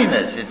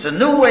happiness. It's a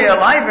new way of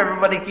life,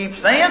 everybody keeps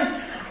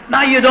saying.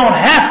 Now you don't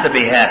have to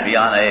be happy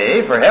on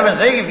AA. For heaven's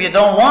sake, if you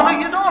don't want to,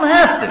 you don't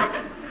have to.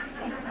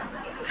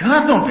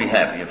 God, don't be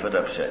happy if it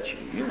upsets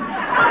you.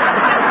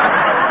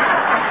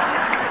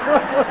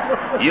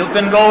 You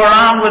can go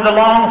around with a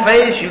long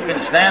face. You can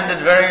stand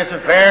at various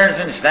affairs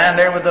and stand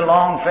there with a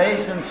long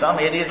face, and some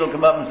idiot will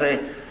come up and say,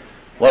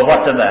 well,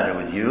 what's the matter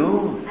with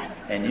you?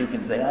 And you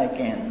can say, I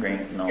can't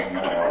drink no more.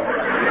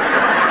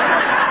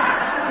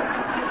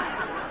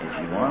 If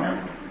you want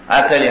to.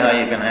 I'll tell you how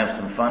you can have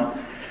some fun.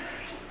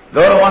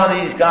 Go to one of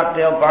these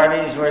cocktail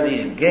parties where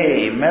these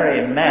gay,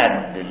 merry,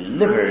 mad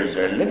livers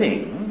are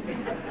living,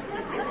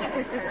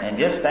 and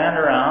just stand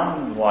around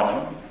and watch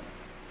them.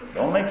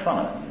 Don't make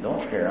fun of them.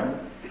 Don't scare them.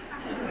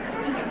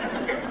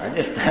 I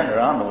just stand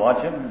around to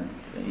watch them,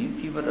 and you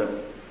keep it up.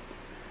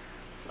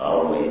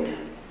 I'll wait.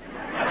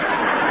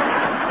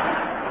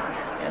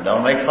 And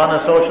don't make fun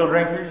of social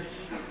drinkers.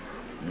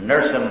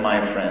 Nurse them,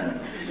 my friends.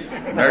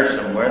 Nurse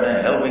them. Where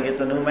the hell we get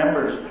the new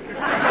members?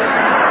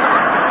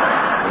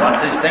 Want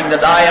this thing to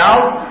die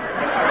out?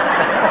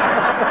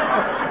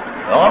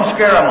 Don't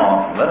scare them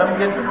off. Let them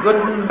get good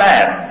and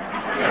bad.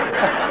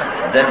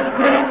 Then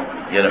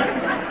get them.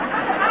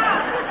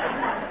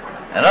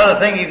 Another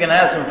thing you can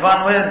have some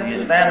fun with,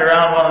 you stand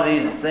around one of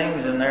these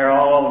things and they're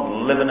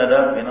all living it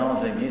up, you know,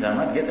 and say, geez, I'm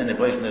not getting any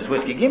place in this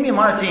whiskey. Give me a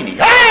martini.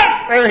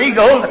 Ah! There he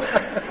goes.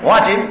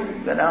 Watch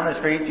him. Go down the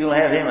street, you'll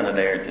have him in a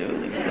day or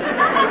two.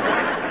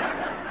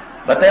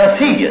 But they'll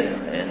see you,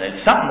 and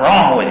there's something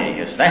wrong with you.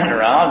 You stand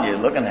around, you're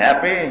looking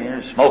happy, and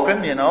you're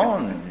smoking, you know,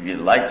 and you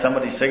light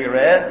somebody's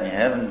cigarette, and you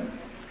haven't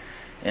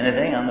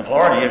anything on the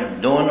floor, and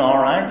you're doing all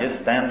right,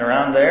 just standing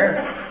around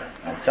there,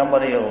 and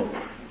somebody will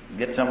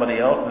get somebody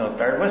else, and they'll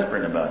start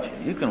whispering about you.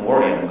 You can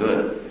worry them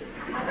good.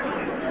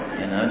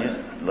 You know, just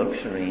look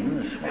serene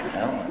and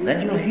smile, and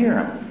then you'll hear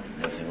them.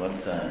 They'll say,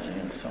 what's that?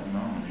 There's something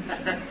wrong.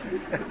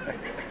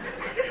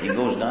 He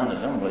goes down to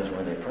some place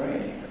where they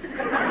pray.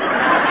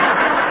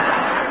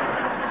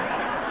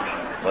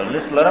 Well,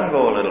 just let them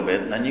go a little bit,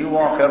 and then you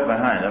walk up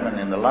behind them, and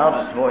in the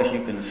loudest voice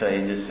you can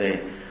say, just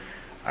say,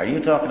 are you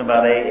talking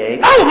about AA?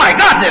 Oh my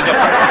God!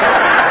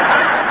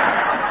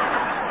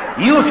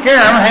 You scare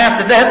them half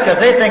to death because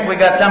they think we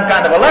got some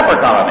kind of a leper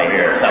colony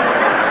here or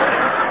something.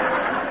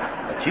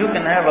 But you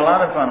can have a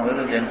lot of fun with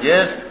it and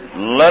just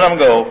let them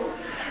go.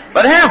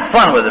 But have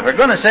fun with it. For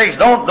goodness sakes,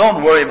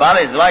 don't worry about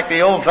it. It's like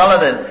the old fella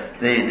that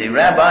the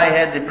rabbi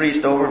had the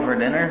priest over for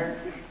dinner,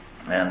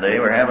 and they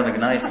were having a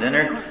nice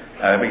dinner.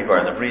 I beg your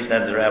pardon, the priest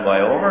had the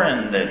rabbi over,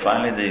 and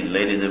finally the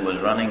lady that was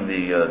running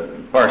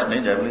the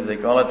parsonage, I believe they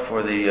call it,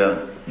 for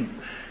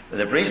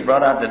the priest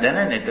brought out the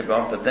dinner, and they took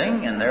off the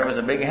thing, and there was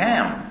a big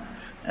ham.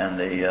 And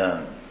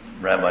the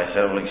rabbi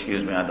said, well,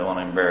 excuse me, I don't want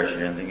to embarrass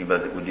you or anything,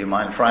 but would you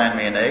mind frying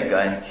me an egg?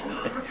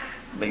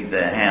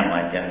 The ham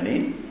I can't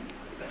eat.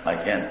 I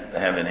can't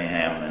have any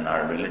ham in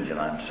our religion.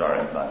 I'm sorry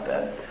about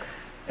that.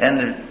 And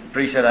the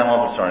priest said, I'm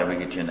awful sorry, we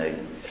get you an egg.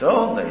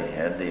 So they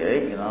had the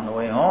egg, and on the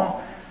way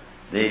home,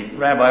 the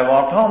rabbi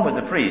walked home with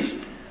the priest,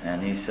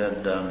 and he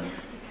said, I'm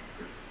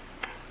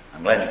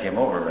glad you came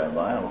over, Rabbi.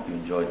 I hope you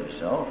enjoyed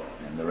yourself.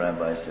 And the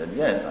rabbi said,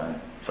 yes, I'm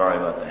sorry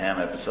about the ham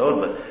episode,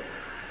 but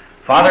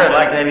Father, I'd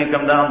like to have you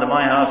come down to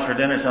my house for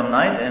dinner some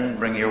night and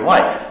bring your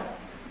wife.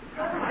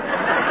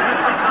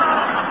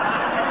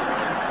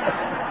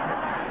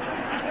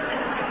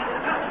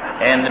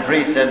 And the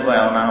priest said,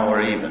 well, now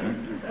we're even.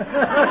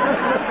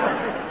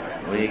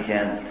 We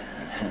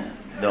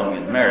don't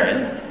get married,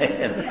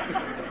 and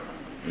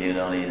you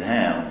don't eat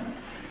ham.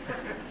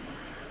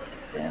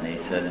 And he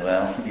said,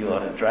 well, you ought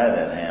to try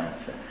that ham.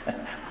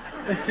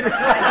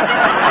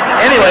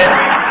 Anyway,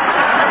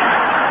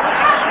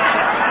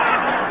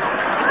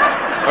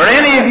 for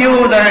any of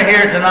you that are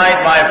here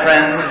tonight, my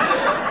friends,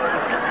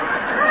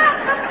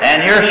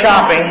 and you're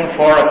shopping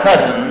for a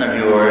cousin of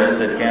yours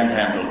that can't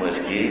handle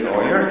whiskey,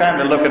 or you're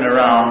kind of looking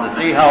around to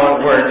see how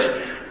it works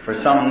for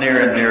some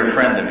near and dear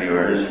friend of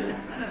yours,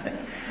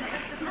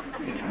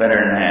 it's better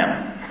than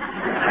ham.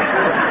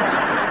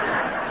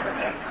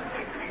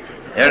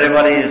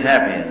 Everybody is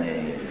happy in AA.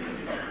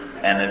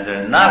 And if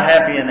they're not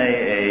happy in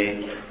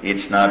AA,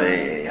 it's not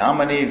AA. How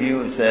many of you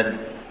have said,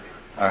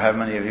 or how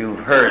many of you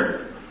have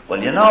heard, well,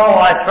 you know,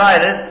 I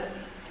tried it,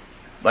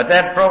 but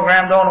that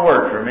program don't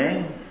work for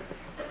me.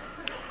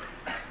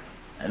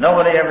 And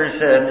nobody ever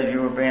said, if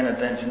you were paying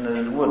attention, that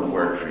it would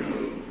work for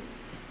you.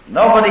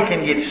 Nobody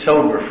can get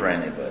sober for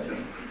anybody.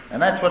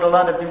 And that's what a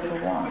lot of people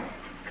want.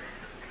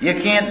 You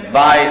can't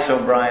buy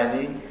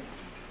sobriety.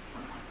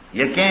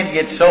 You can't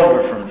get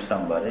sober from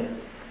somebody.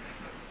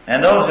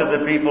 And those are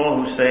the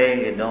people who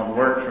say it don't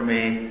work for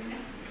me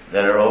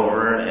that are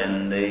over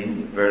in the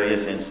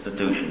various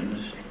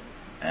institutions,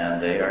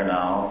 and they are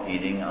now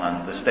eating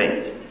on the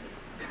state.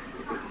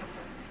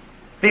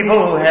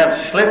 People who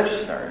have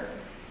slips are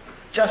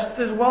just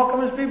as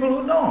welcome as people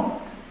who don't.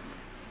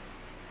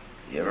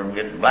 You ever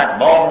get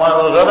blackballed in one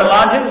of those other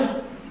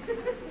lodges?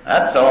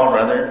 That's all,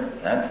 brother.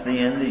 That's the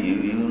end of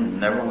you. You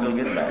never will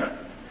get back.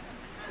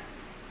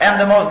 And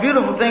the most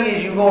beautiful thing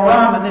is you go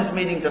around in this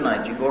meeting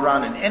tonight. You go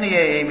around in any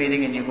AA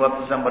meeting and you go up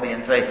to somebody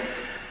and say,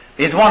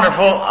 it's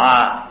wonderful,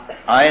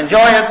 I enjoy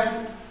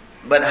it,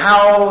 but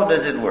how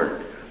does it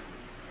work?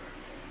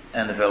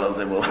 And the fellow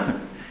said, well,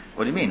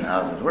 what do you mean,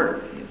 how does it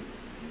work?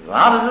 Well,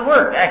 how does it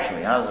work,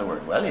 actually? How does it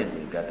work? Well,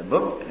 you've got the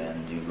book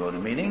and you go to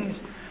meetings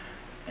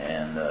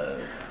and,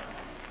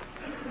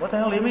 what the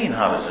hell do you mean,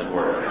 how does it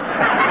work?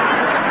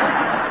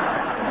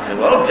 I said,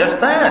 well,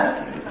 just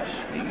that.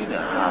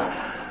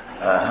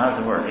 How does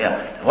it work? Yeah.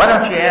 Why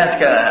don't you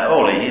ask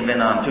Ole? He's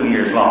been on 2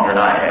 years longer than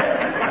I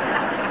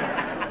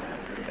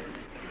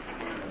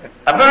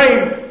have. A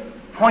very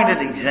pointed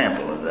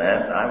example of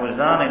that. I was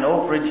down in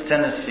Oak Ridge,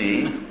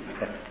 Tennessee,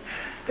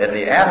 at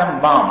the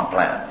atom bomb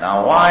plant.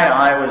 Now, why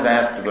I was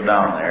asked to go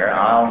down there,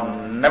 I'll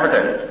never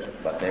tell you.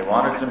 But they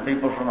wanted some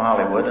people from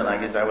Hollywood, and I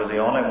guess I was the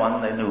only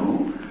one they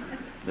knew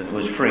that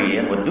was free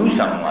and would do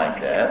something like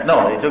that.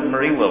 No, they took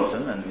Marie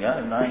Wilson, and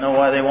I know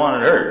why they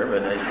wanted her,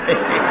 but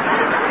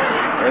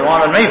they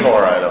wanted me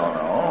for her, I don't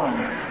know.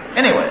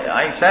 Anyway,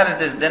 I sat at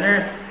this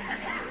dinner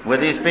with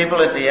these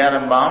people at the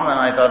atom bomb, and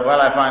I thought,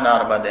 well, I find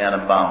out about the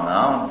atom bomb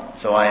now.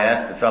 So I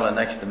asked the fellow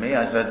next to me,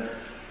 I said,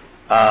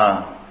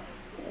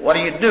 what do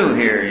you do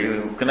here?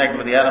 You connected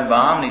with the atom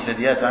bomb? And he said,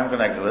 yes, I'm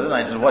connected with it. And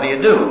I said, what do you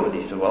do? And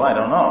he said, well, I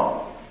don't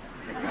know.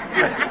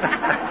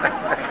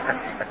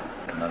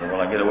 And I said,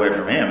 well, I get away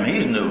from him.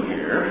 He's new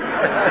here.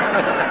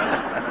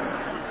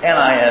 And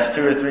I asked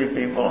 2 or 3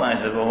 people, and I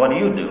said, well, what do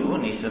you do?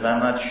 And he said, I'm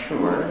not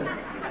sure.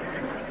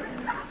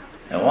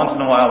 And once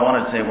in a while I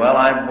wanted to say, well,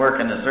 I work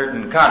in a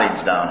certain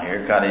cottage down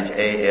here, cottage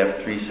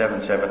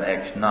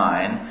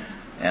AF377X9,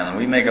 and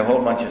we make a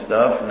whole bunch of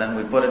stuff, and then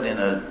we put it in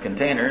a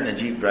container, and the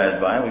Jeep drives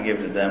by, and we give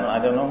it to them, and I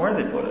don't know where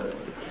they put it.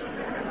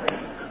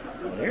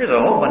 Well, here's a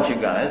whole bunch of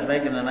guys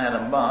making an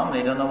atom bomb, and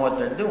they don't know what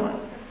they're doing.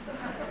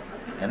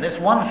 And this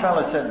one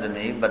fellow said to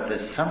me, but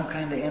there's some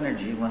kind of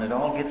energy when it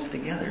all gets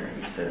together.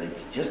 He said,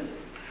 it's just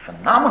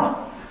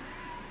phenomenal.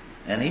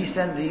 And he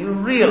said, do you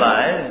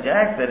realize,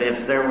 Jack, that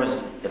if it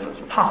was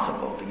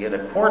possible to get a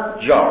quart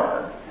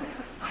jar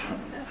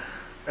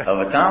of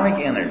atomic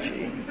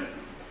energy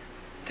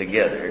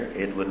together,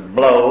 it would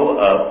blow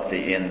up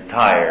the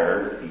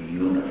entire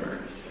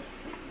universe.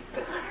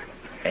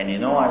 And you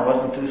know, I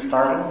wasn't too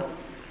startled,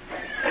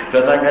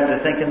 because I got to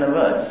thinking of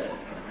us.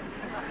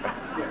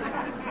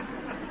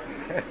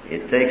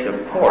 It takes a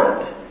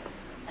quart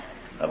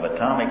of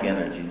atomic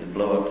energy to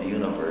blow up the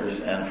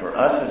universe, and for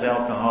us as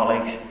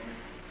alcoholics,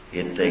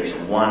 it takes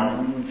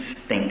 1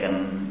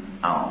 stinking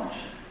ounce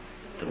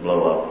to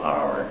blow up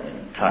our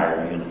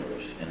entire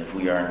universe. And if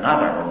we are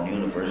not our own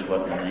universe,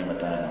 what in the name of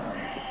time are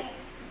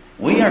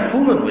we? We are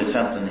fooling with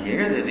something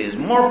here that is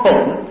more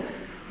potent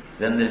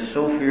than this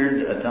so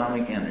feared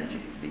atomic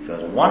energy.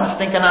 Because 1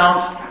 stinking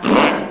ounce,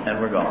 and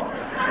we're gone.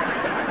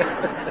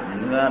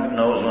 God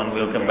knows when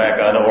we'll come back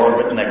out of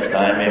orbit next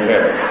time, if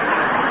ever.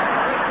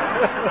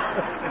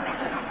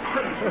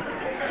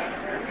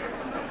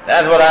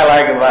 That's what I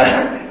like about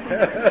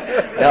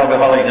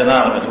Alcoholics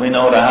Anonymous. We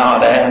know how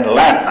to handle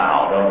that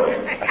now, don't we?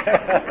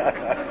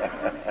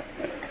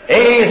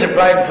 AA is a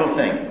prideful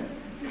thing.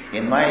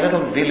 In my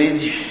little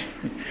village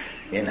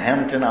in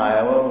Hampton,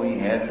 Iowa, we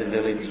had the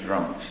village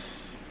drunks.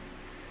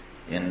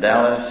 In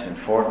Dallas, in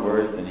Fort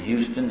Worth, in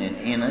Houston, in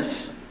Ennis,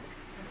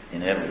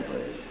 in every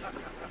place.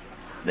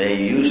 They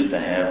used to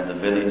have the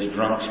village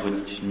drunks,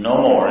 which no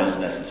more is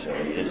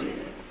necessary, is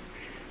it?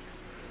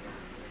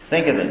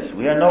 Think of this.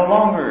 We are no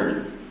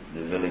longer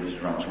the village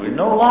drunks. We're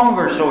no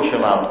longer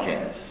social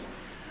outcasts.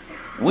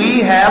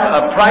 We have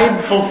a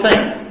prideful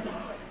thing.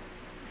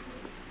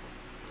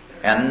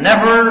 And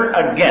never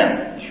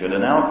again should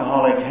an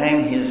alcoholic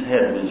hang his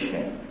head with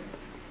shame,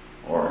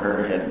 or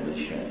her head with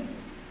shame.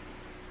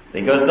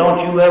 Because don't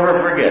you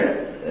ever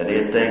forget that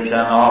it takes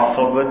an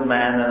awful good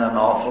man and an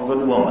awful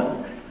good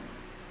woman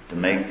to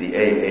make the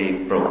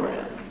AA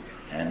program.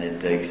 And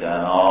it takes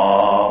an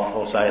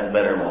awful sight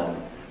better one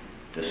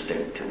to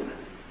stick to it.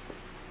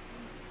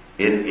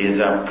 It is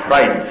a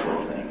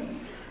prideful thing.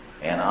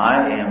 And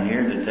I am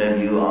here to tell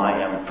you I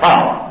am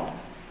proud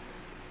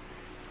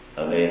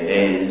of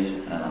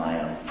AAs, and I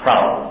am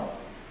proud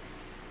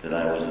that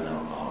I was an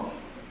alcoholic.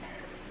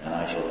 And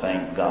I shall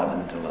thank God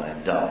until I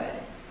die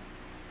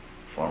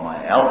for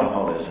my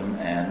alcoholism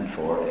and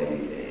for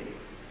AA.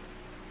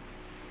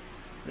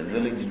 The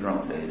village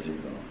drunk days are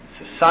gone.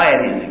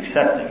 Society is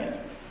accepting it.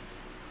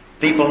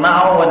 People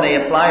now, when they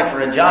apply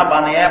for a job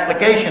on the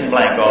application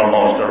blank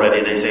almost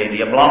already, they say, do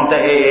you belong to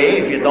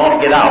AA? If you don't,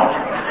 get out.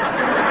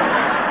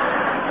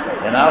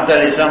 And I'll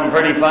tell you something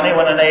pretty funny.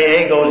 When an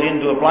AA goes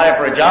in to apply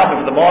for a job,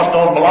 if the boss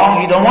don't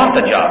belong, he don't want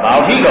the job.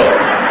 Out he goes.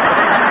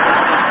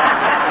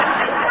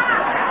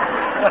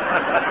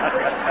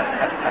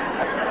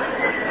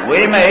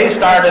 We may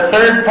start a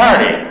third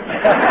party.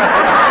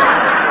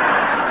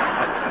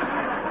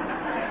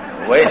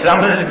 The way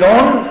somebody's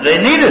going, they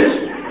need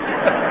us.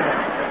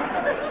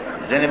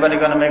 Is anybody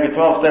going to make a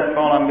 12-step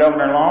call on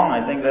Governor Long?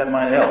 I think that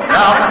might help.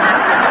 Now,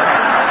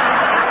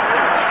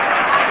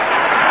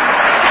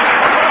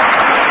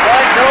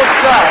 don't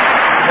stop.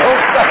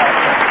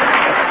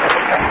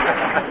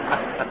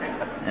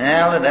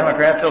 Well, the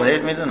Democrats will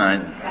hate me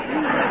tonight.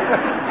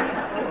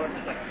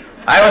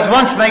 I was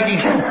once making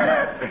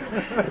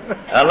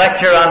a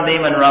lecture on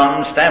demon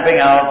rum, stamping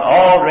out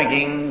all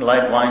drinking,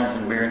 light wines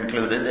and beer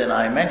included, and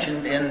I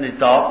mentioned in the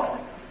talk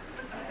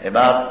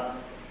about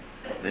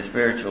the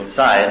spiritual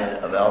side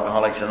of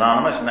Alcoholics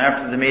Anonymous, and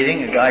after the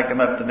meeting a guy came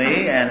up to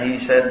me and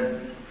he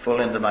said, full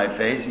into my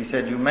face, he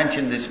said, you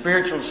mentioned the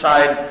spiritual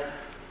side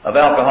of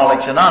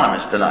Alcoholics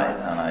Anonymous tonight.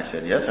 And I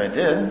said, yes, I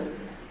did.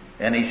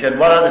 And he said,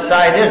 what other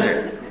side is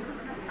there?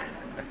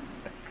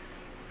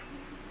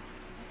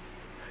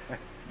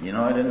 You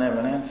know, I didn't have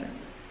an answer.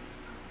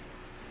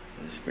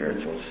 The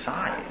spiritual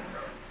side.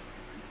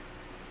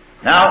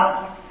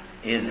 Now,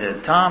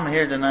 is Tom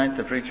here tonight,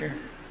 the preacher?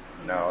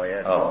 No,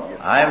 yes. Oh, yes.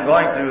 I'm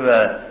going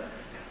to,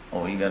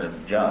 he got a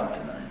job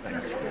tonight.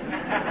 That's good.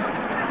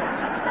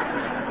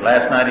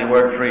 Last night he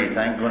worked free.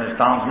 Thank goodness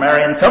Tom's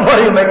marrying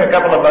somebody who'll make a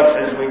couple of bucks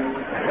this week.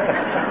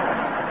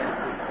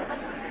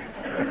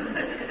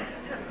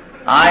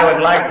 I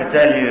would like to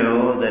tell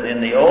you that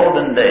in the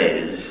olden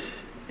days,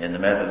 in the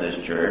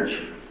Methodist Church,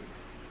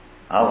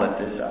 I'll let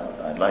this out.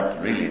 I'd like to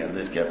really have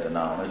this kept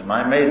anonymous.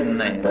 My maiden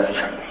name was...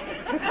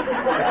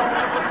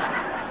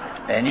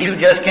 And you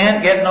just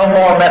can't get no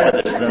more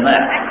Methodist than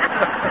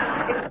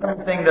that.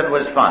 Something that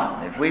was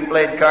fun. If we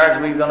played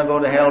cards, we were going to go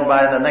to hell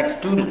by the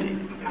next Tuesday.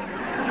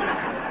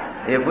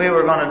 If we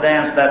were going to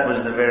dance, that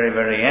was the very,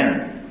 very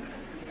end.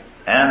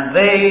 And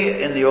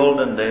they, in the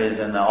olden days,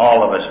 and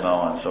all of us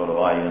know, and so do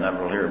I, you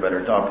never will hear a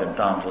better talk than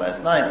Tom's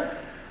last night,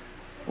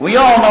 we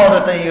all know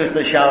that they used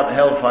to shout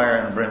hellfire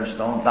and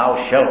brimstone,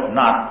 thou shalt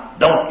not,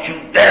 don't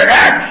you dare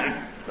that!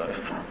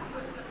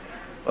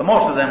 But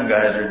most of them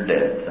guys are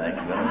dead, thank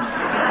goodness.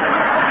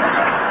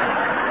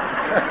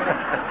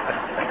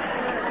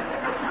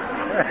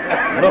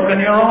 Look in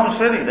your own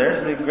city,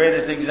 there's the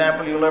greatest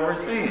example you'll ever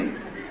see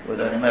with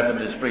a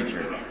Methodist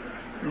preacher.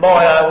 Boy,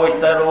 I wish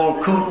that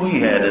old coot we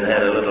had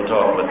had a little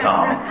talk with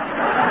Tom.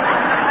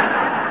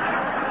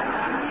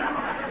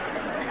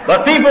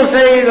 But people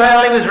say,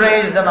 well, he was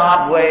raised an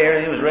odd way,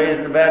 or he was raised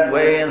in a bad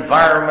way,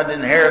 environment,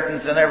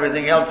 inheritance, and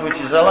everything else, which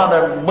is a lot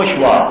of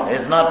bourgeois.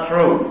 It's not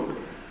true.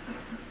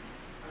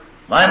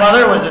 My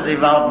mother was a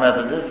devout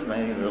Methodist,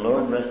 may the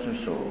Lord rest her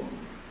soul.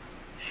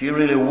 She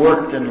really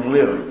worked and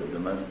lived the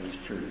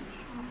Methodist Church.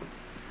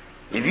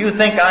 If you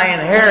think I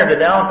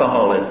inherited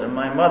alcoholism,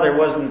 my mother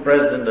wasn't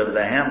president of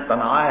the Hampton,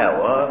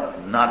 Iowa,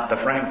 not the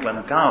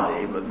Franklin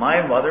County, but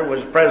my mother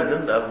was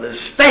president of the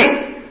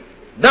state,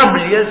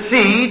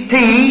 WCTU.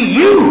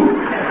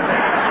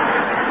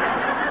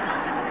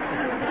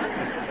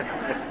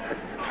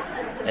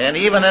 And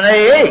even an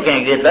AA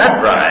can't get that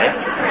bribe.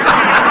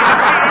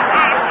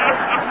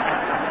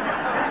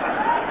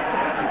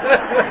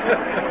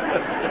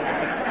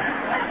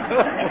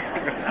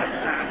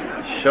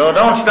 So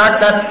don't start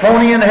that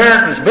phony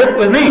inheritance bit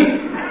with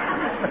me.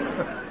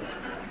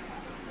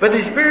 But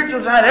the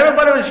spiritual side,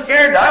 everybody was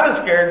scared. I was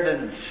scared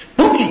and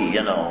spooky,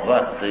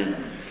 about the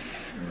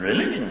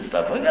religion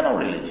stuff. We got no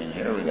religion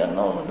here. We got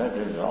no, this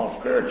is all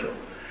spiritual.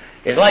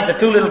 It's like the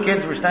two little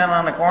kids were standing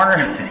on the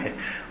corner.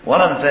 One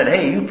of them said,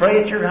 "Hey, you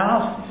pray at your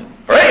house?" I said,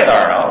 "Pray at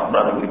our house,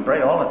 brother. We pray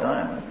all the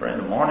time. We pray in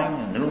the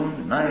morning,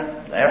 noon,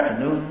 night,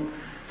 afternoon,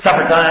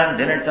 supper time,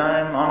 dinner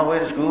time, on the way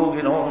to school,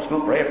 home from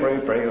school, pray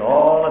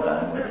all the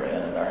time. We pray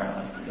at our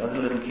house." The other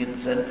little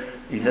kid said,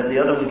 the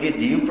other little kid,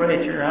 "Do you pray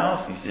at your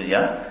house?" He said,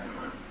 "Yeah."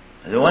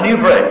 I said, "When do you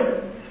pray?"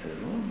 He said,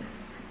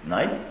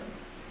 "Night."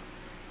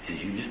 He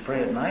said, "You just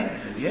pray at night?" He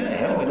said, "Yeah,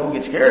 hell, we don't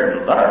get scared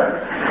until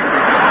dark."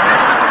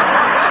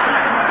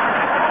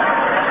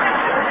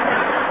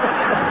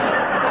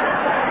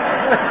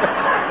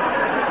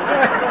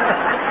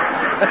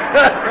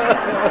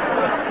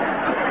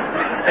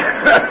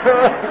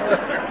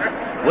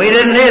 We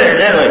didn't either,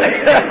 did we?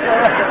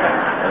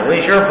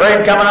 We sure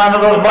prayed coming onto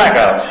those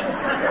blackouts.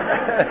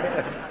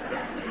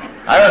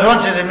 I was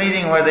once at a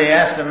meeting where they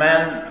asked a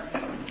man,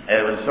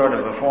 it was sort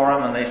of a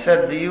forum, and they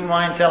said, "Do you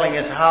mind telling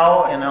us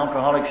how in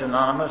Alcoholics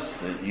Anonymous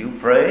you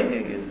pray?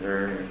 Is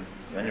there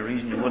any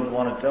reason you wouldn't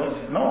want to tell us?"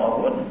 He said, "No, I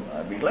wouldn't.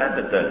 I'd be glad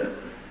to tell you."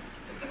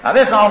 Now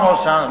this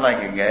almost sounds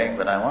like a gag,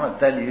 but I want to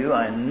tell you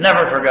I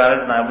never forgot it,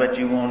 and I bet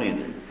you won't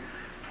either.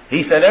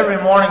 He said, "Every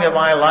morning of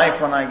my life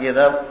when I get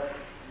up,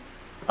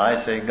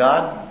 I say,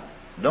 God,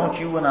 don't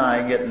you and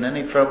I get in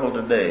any trouble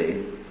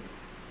today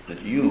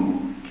that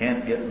you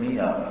can't get me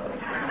out of."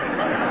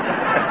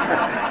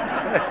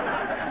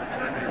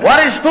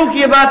 What is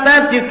spooky about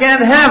that? You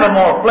can't have a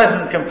more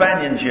pleasant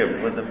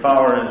companionship with the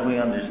power as we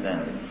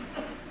understand it.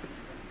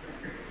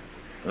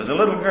 There was a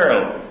little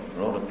girl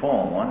who wrote a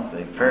poem once.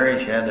 The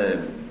parish had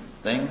a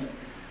thing,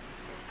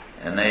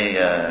 and they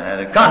had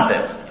a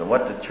contest to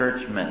what the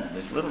church meant.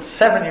 This little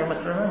you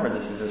must remember,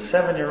 this is a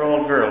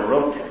 7-year-old girl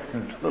wrote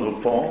this little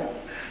poem.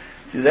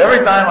 She said,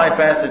 "Every time I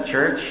pass a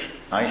church,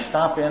 I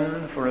stop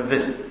in for a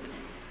visit.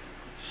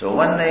 So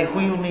when they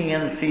wheel me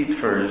in feet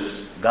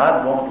first,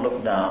 God won't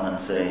look down and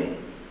say,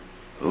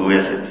 'Who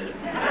is it?'"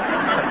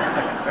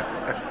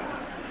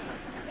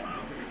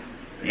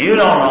 You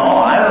don't know,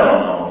 I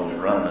don't know who's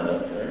running it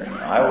up there.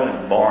 I was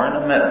born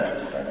a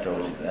Methodist, I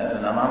told you that,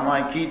 and I'm on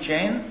my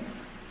keychain,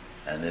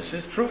 and this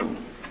is true.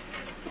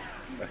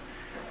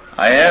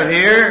 I have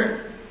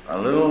here a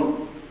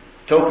little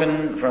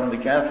token from the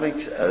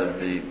Catholics of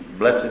the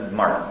Blessed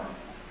Martin.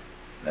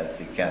 That's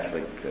the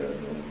Catholic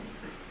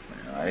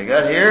I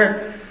got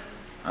here,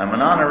 I'm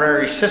an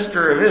honorary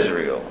sister of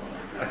Israel.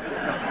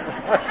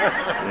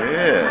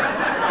 Yeah.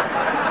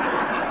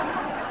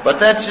 But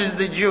that's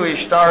the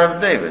Jewish Star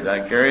of David.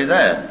 I carry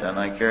that. And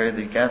I carry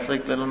the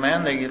Catholic little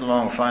man. They get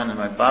along fine in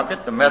my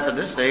pocket. The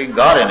Methodists, they ain't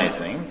got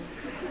anything.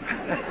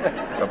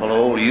 A couple of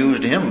old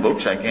used hymn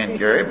books I can't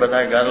carry, but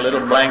I got a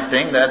little blank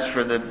thing. That's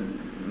for the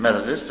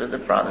Methodists or the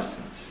Protestants.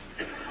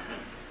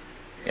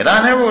 And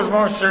I never was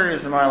more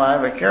serious in my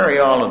life. I carry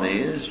all of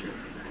these.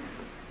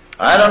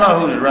 I don't know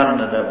who's running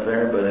it up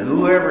there, but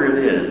whoever it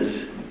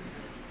is,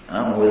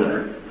 I'm with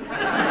her.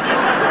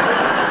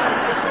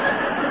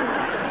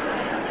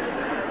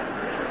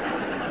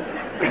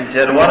 He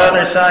said, "What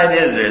other side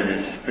is there,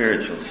 the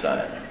spiritual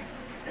side?"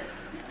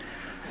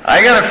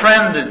 I got a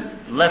friend that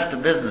left a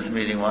business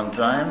meeting one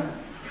time,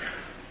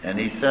 and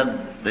they said,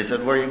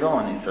 "Where are you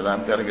going?" He said,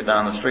 "I've got to go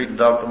down the street and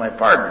talk to my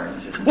partner."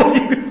 He said, "What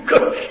do you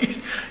go?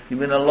 You've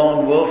been a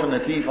lone wolf and a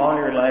thief all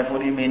your life.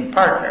 What do you mean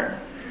partner?"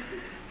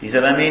 He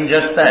said, "I mean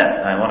just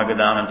that. I want to go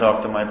down and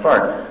talk to my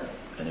partner."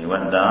 And he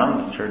went down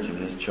to the church of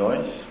his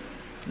choice,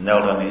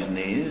 knelt on his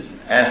knees,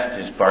 asked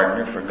his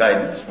partner for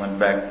guidance, went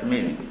back to the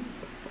meeting.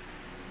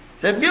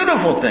 It's a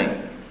beautiful thing.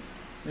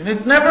 And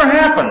it never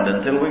happened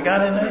until we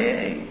got in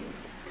AA.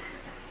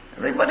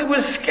 Everybody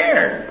was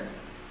scared.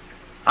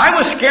 I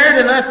was scared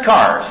in that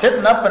car,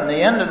 sitting up in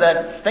the end of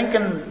that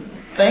stinking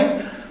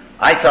thing.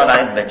 I thought,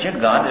 I bet you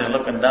God is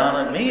looking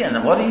down at me,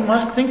 and what he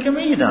must think of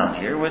me down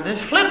here with this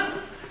flip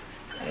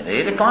at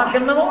 8 o'clock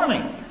in the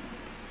morning.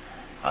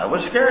 I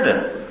was scared of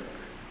it.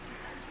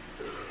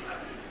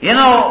 You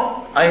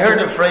know, I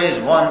heard a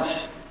phrase once.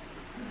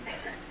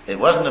 It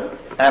wasn't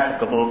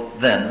applicable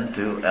then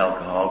to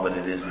alcohol, but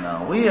it is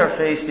now. We are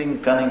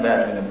facing, coming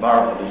back in a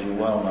Barfoot, as you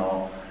well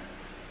know.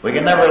 We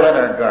can never let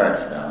our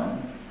guards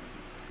down.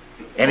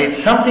 And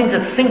it's something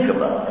to think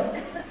about,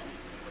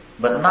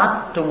 but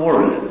not to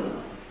worry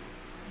about.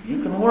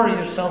 You can worry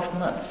yourself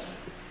nuts.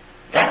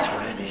 That's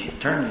what it is. You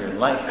turn your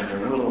life and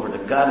your will over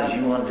to God as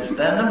you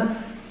understand Him,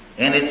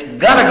 and it's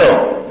gotta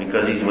go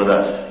because He's with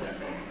us.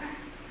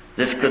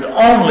 This could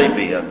only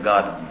be a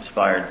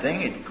God-inspired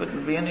thing. It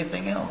couldn't be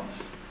anything else.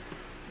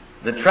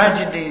 The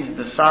tragedies,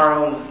 the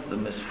sorrows, the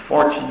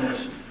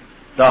misfortunes,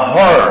 the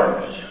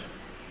horrors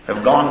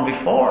have gone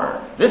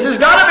before. This has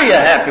got to be a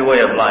happy way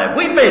of life.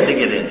 We paid to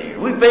get in here.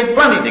 We paid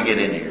plenty to get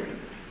in here.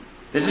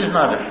 This is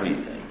not a free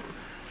thing.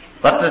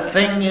 But the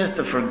thing is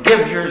to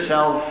forgive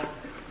yourself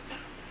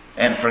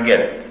and forget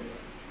it.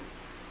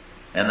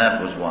 And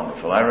that was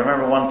wonderful. I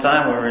remember one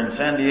time we were in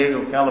San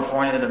Diego,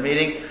 California at a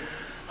meeting.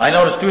 I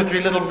noticed 2 or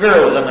 3 little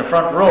girls on the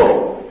front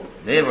row.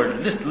 They were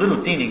just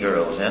little teeny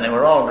girls, and they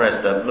were all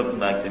dressed up looking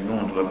like they're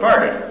going to a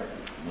party.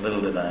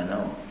 Little did I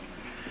know.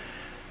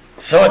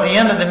 So at the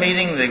end of the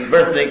meeting, the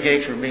birthday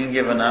cakes were being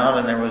given out,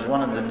 and there was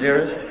one of the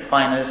dearest,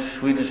 finest,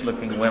 sweetest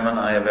looking women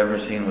I have ever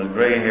seen with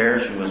gray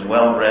hair. She was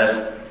well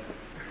dressed,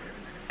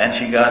 and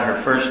she got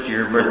her first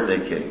year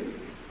birthday cake.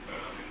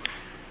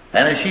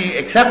 And as she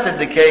accepted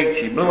the cake,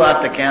 she blew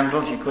out the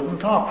candle. She couldn't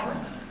talk for a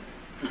minute.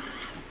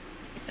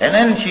 And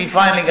then she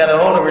finally got a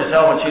hold of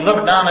herself, and she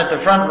looked down at the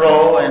front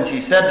row, and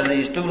she said to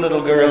these 2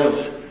 little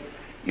girls,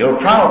 "You're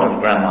proud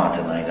of Grandma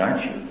tonight,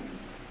 aren't you?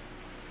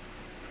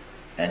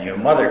 And your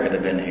mother could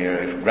have been here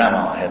if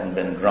Grandma hadn't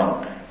been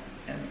drunk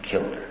and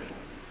killed her."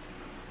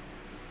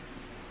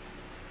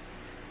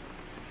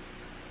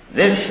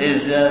 This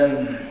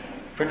is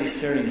pretty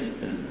serious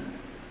business.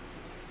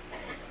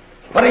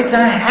 But it's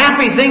a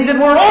happy thing that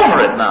we're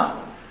over it now.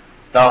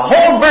 The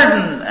whole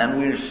burden, and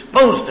we're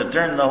supposed to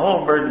turn the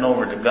whole burden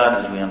over to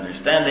God as we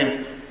understand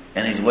Him,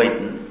 and He's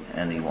waiting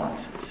and He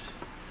wants us.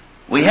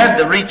 We had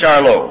to reach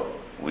our low.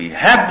 We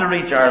had to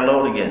reach our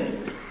low to get it.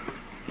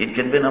 It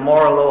could have been a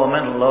moral low, a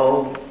mental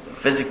low, a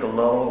physical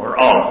low, or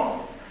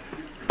all.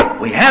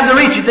 We had to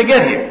reach it to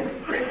get here.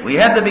 We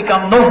had to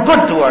become no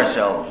good to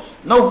ourselves,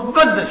 no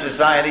good to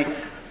society,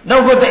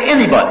 no good to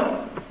anybody,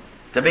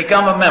 to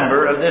become a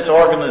member of this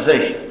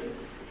organization.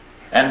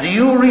 And do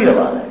you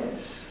realize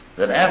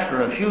that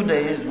after a few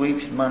days,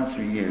 weeks, months,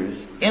 or years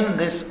in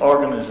this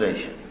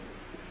organization,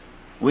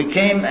 we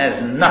came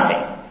as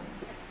nothing.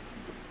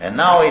 And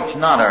now it's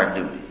not our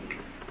duty.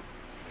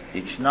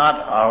 It's not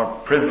our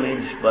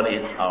privilege, but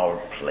it's our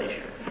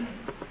pleasure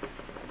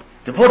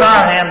to put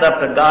our hand up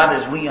to God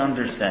as we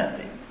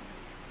understand Him.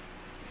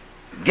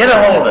 Get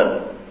a hold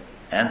of Him.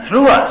 And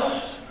through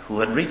us, who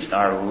had reached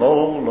our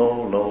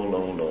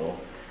low,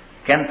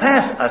 can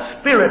pass a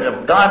spirit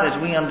of God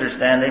as we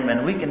understand Him,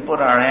 and we can put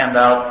our hand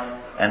out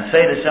and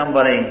say to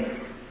somebody,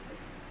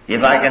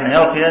 "If I can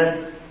help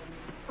you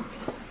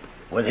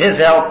with His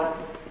help,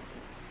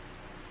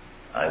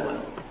 I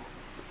will."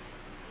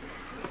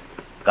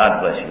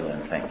 God bless you,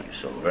 and thank you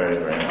so very,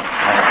 very much.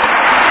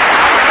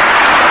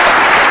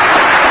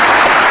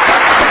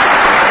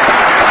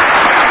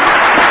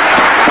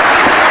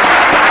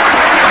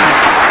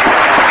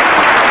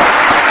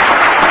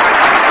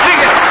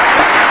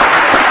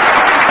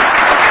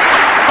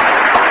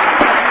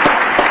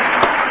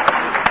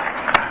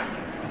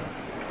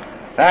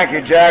 Thank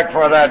you, Jack,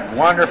 for that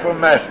wonderful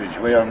message.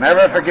 We'll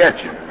never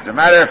forget you. As a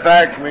matter of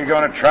fact, we're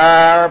going to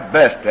try our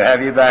best to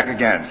have you back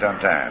again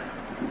sometime.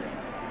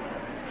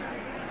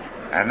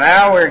 And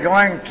now we're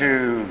going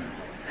to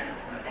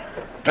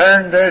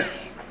turn this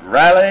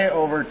rally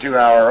over to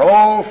our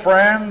old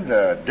friend,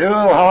 the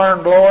dual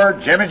horn blower,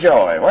 Jimmy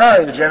Joy. Where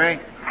are you, Jimmy?